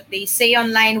comments that they say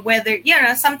online, whether,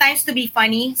 sometimes to be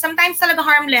funny, sometimes talaga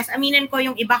harmless. Aminin ko,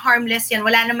 yung iba harmless yan.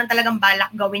 Wala naman talagang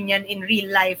balak gawin yan in real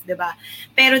life, diba?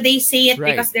 Pero they say it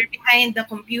because they're behind the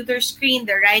computer screen,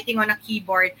 they're writing on a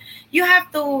keyboard. You have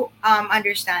to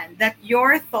understand that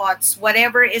your thoughts,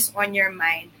 whatever is on your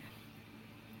mind,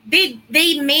 they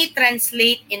may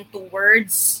translate into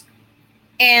words,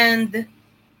 and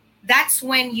that's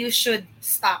when you should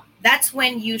stop. That's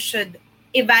when you should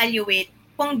evaluate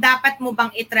kung dapat mo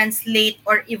bang i-translate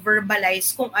or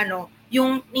i-verbalize kung ano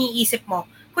yung iniisip mo.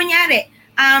 Kunyari,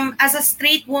 as a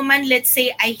straight woman, let's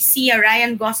say I see a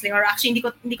Ryan Gosling, or actually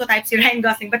hindi ko type si Ryan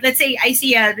Gosling, but let's say I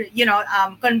see a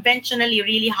conventionally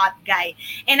really hot guy,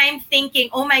 and I'm thinking,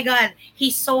 oh my God,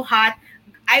 he's so hot.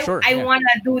 I want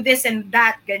to do this and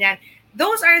that, ganyan.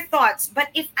 Those are thoughts, but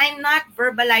if I'm not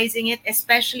verbalizing it,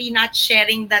 especially not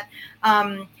sharing that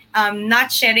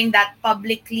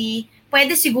publicly,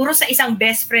 pwede siguro sa isang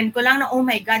best friend ko lang na, oh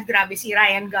my God, grabe si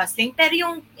Ryan Gosling. Pero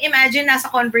yung imagine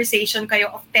nasa conversation kayo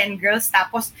of 10 girls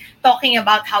tapos talking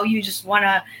about how you just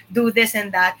wanna do this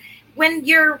and that. When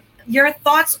your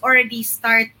thoughts already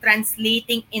start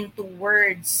translating into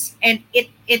words and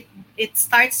it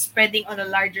starts spreading on a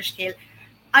larger scale,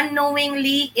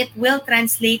 unknowingly, it will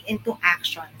translate into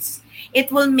actions.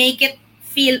 It will make it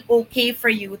feel okay for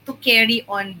you to carry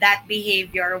on that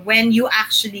behavior when you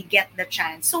actually get the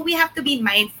chance. So we have to be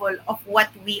mindful of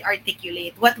what we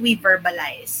articulate, what we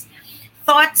verbalize.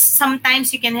 Thoughts,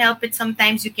 sometimes you can help it,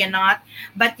 sometimes you cannot,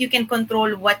 but you can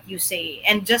control what you say,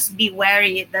 and just be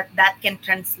wary that that can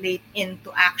translate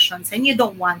into actions, and you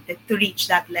don't want it to reach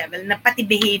that level na pati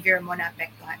behavior mo na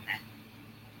apektuhan na.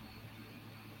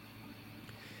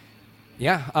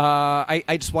 Yeah,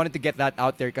 I just wanted to get that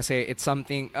out there kasi it's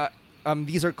something...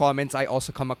 these are comments I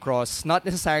also come across, not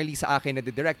necessarily sa akin na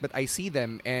direct, but I see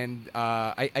them, and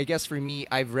I guess for me,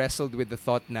 I've wrestled with the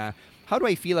thought na, how do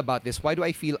I feel about this? Why do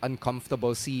I feel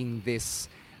uncomfortable seeing this?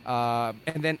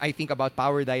 And then I think about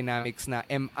power dynamics na,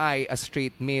 am I a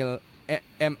straight male?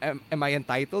 Am I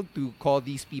entitled to call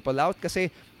these people out?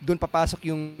 Kasi dun papasok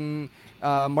yung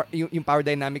power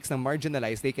dynamics ng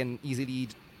marginalized. They can easily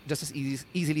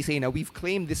say na, we've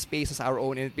claimed this space as our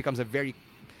own, and it becomes a very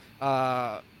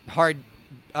hard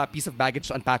piece of baggage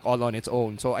to unpack all on its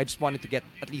own. So I just wanted to get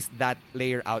at least that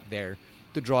layer out there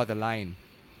to draw the line.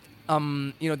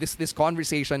 This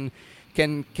conversation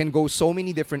can go so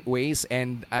many different ways,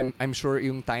 and I'm sure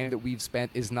yung time that we've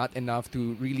spent is not enough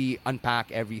to really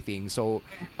unpack everything. So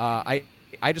I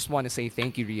just want to say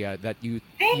thank you, Rhea, that you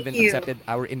accepted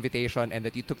our invitation and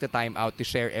that you took the time out to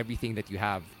share everything that you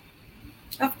have.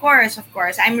 Of course.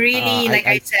 I'm really,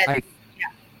 I said...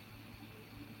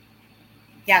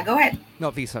 Yeah, go ahead.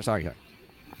 No, please. Sorry.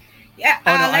 Yeah.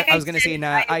 I was gonna say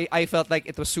na I felt like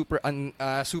it was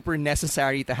super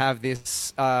necessary to have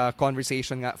this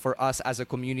conversation for us as a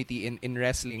community in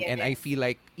wrestling, and I feel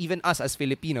like even us as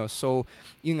Filipinos. So,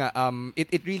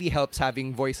 it really helps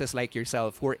having voices like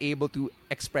yourself who are able to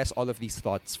express all of these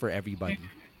thoughts for everybody.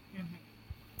 Mm-hmm.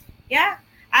 Yeah,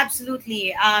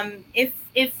 absolutely. If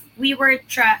we were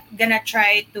gonna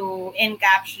try to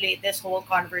encapsulate this whole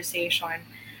conversation.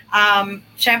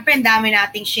 Syempre, ang dami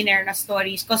nating shinare na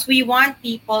stories because we want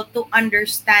people to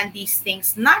understand these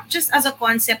things, not just as a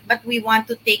concept, but we want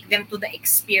to take them to the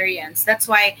experience.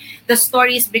 That's why the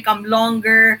stories become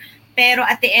longer, Pero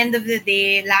at the end of the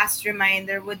day, last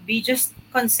reminder would be just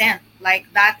consent. Like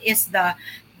that is the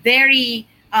very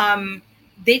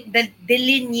the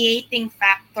delineating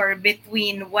factor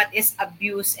between what is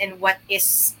abuse and what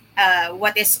is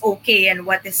okay and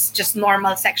what is just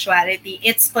normal sexuality.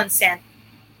 It's consent.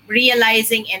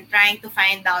 Realizing and trying to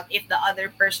find out if the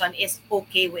other person is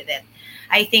okay with it.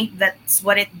 I think that's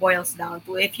what it boils down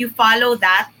to. If you follow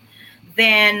that,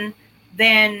 then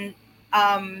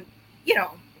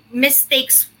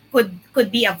mistakes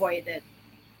could be avoided.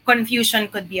 Confusion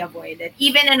could be avoided.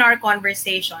 Even in our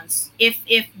conversations, if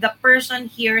the person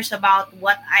hears about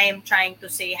what I am trying to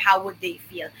say, how would they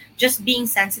feel? Just being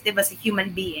sensitive as a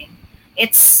human being.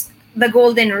 It's the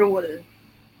golden rule,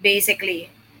 basically.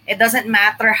 It doesn't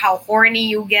matter how horny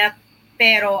you get,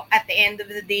 pero at the end of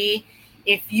the day,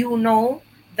 if you know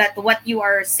that what you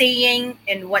are saying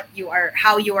and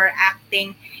how you are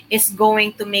acting is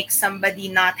going to make somebody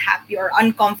not happy or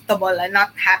uncomfortable, and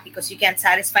not happy because you can't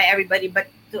satisfy everybody, but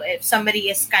if somebody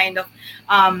is kind of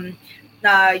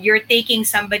you're taking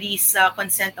somebody's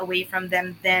consent away from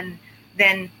them, then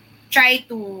try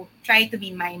to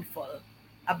be mindful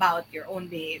about your own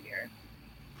behavior.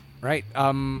 Right.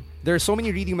 There are so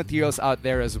many reading materials out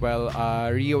there as well.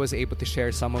 Ria was able to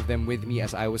share some of them with me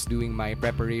as I was doing my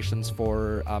preparations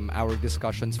for our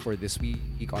discussions for this week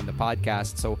on the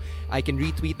podcast. So I can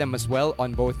retweet them as well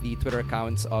on both the Twitter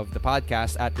accounts of the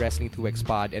podcast at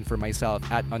Wrestling2XPod and for myself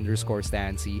at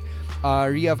 _Stancy.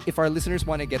 Ria, if our listeners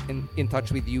want to get in touch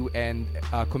with you and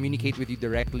communicate with you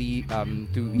directly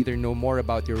to either know more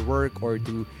about your work or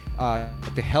to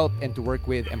help and to work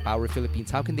with Empower Philippines,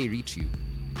 how can they reach you?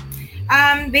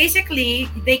 Basically,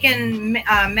 they can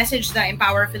message the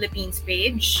Empower Philippines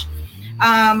page.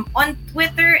 On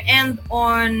Twitter and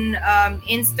on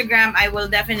Instagram, I will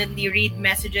definitely read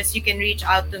messages. You can reach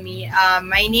out to me.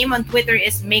 My name on Twitter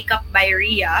is Makeup by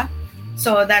Ria.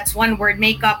 So that's one word,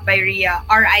 Makeup by Ria.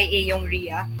 RIA yung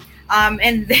Ria.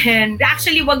 And then,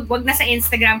 actually, wag na sa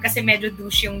Instagram kasi medyo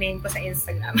douche yung name ko sa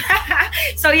Instagram.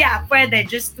 So yeah, pwede.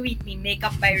 Just tweet me,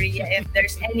 Makeup by Ria, if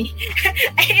there's any.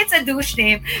 It's a douche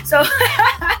name. So,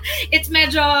 it's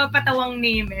medyo patawang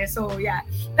name eh. So yeah,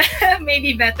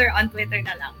 maybe better on Twitter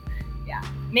na lang. Yeah,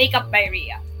 Makeup by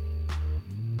Ria.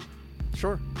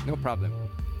 Sure, no problem.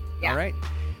 Yeah. All right.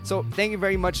 So thank you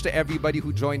very much to everybody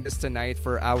who joined us tonight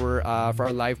for our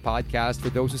live podcast.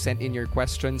 For those who sent in your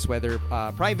questions, whether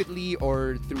privately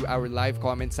or through our live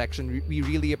comment section, we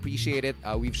really appreciate it.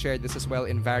 We've shared this as well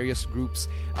in various groups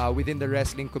within the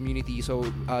wrestling community. So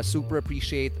super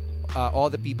appreciate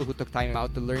all the people who took time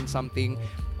out to learn something.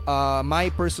 My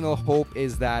personal hope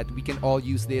is that we can all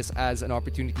use this as an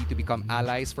opportunity to become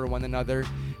allies for one another,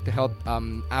 to help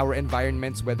our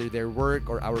environments, whether they're work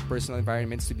or our personal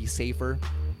environments, to be safer.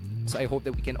 So I hope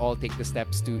that we can all take the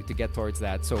steps to get towards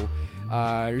that. So,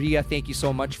 Ria, thank you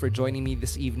so much for joining me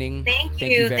this evening. Thank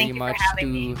you very much for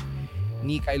having me.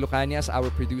 Nika Ilocanias,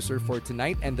 our producer for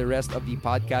tonight, and the rest of the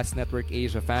Podcast Network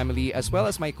Asia family, as well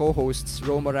as my co-hosts,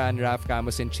 Ro Moran, Raf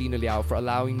Camus, and Chino Liao, for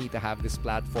allowing me to have this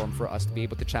platform for us to be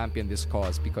able to champion this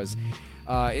cause, because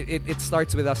it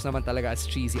starts with us naman talaga, as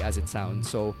cheesy as it sounds.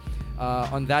 So,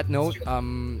 on that note,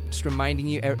 just reminding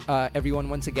you, everyone,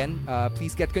 once again,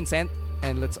 please get consent.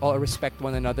 And let's all respect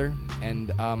one another. And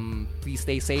please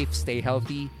stay safe, stay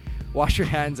healthy, wash your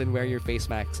hands, and wear your face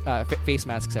masks,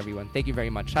 everyone. Thank you very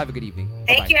much. Have a good evening.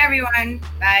 Thank you, everyone.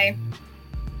 Bye.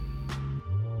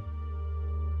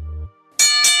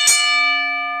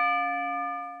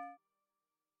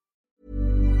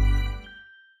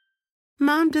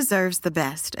 Mom deserves the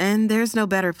best, and there's no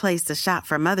better place to shop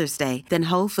for Mother's Day than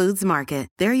Whole Foods Market.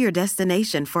 They're your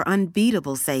destination for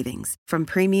unbeatable savings, from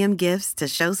premium gifts to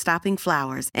show-stopping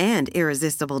flowers and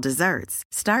irresistible desserts.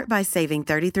 Start by saving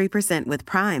 33% with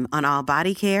Prime on all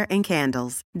body care and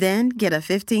candles. Then get a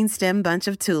 15-stem bunch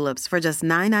of tulips for just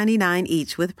 $9.99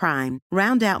 each with Prime.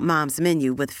 Round out Mom's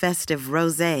menu with festive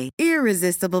rosé,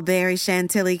 irresistible berry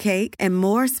chantilly cake, and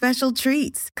more special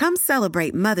treats. Come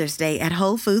celebrate Mother's Day at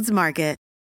Whole Foods Market.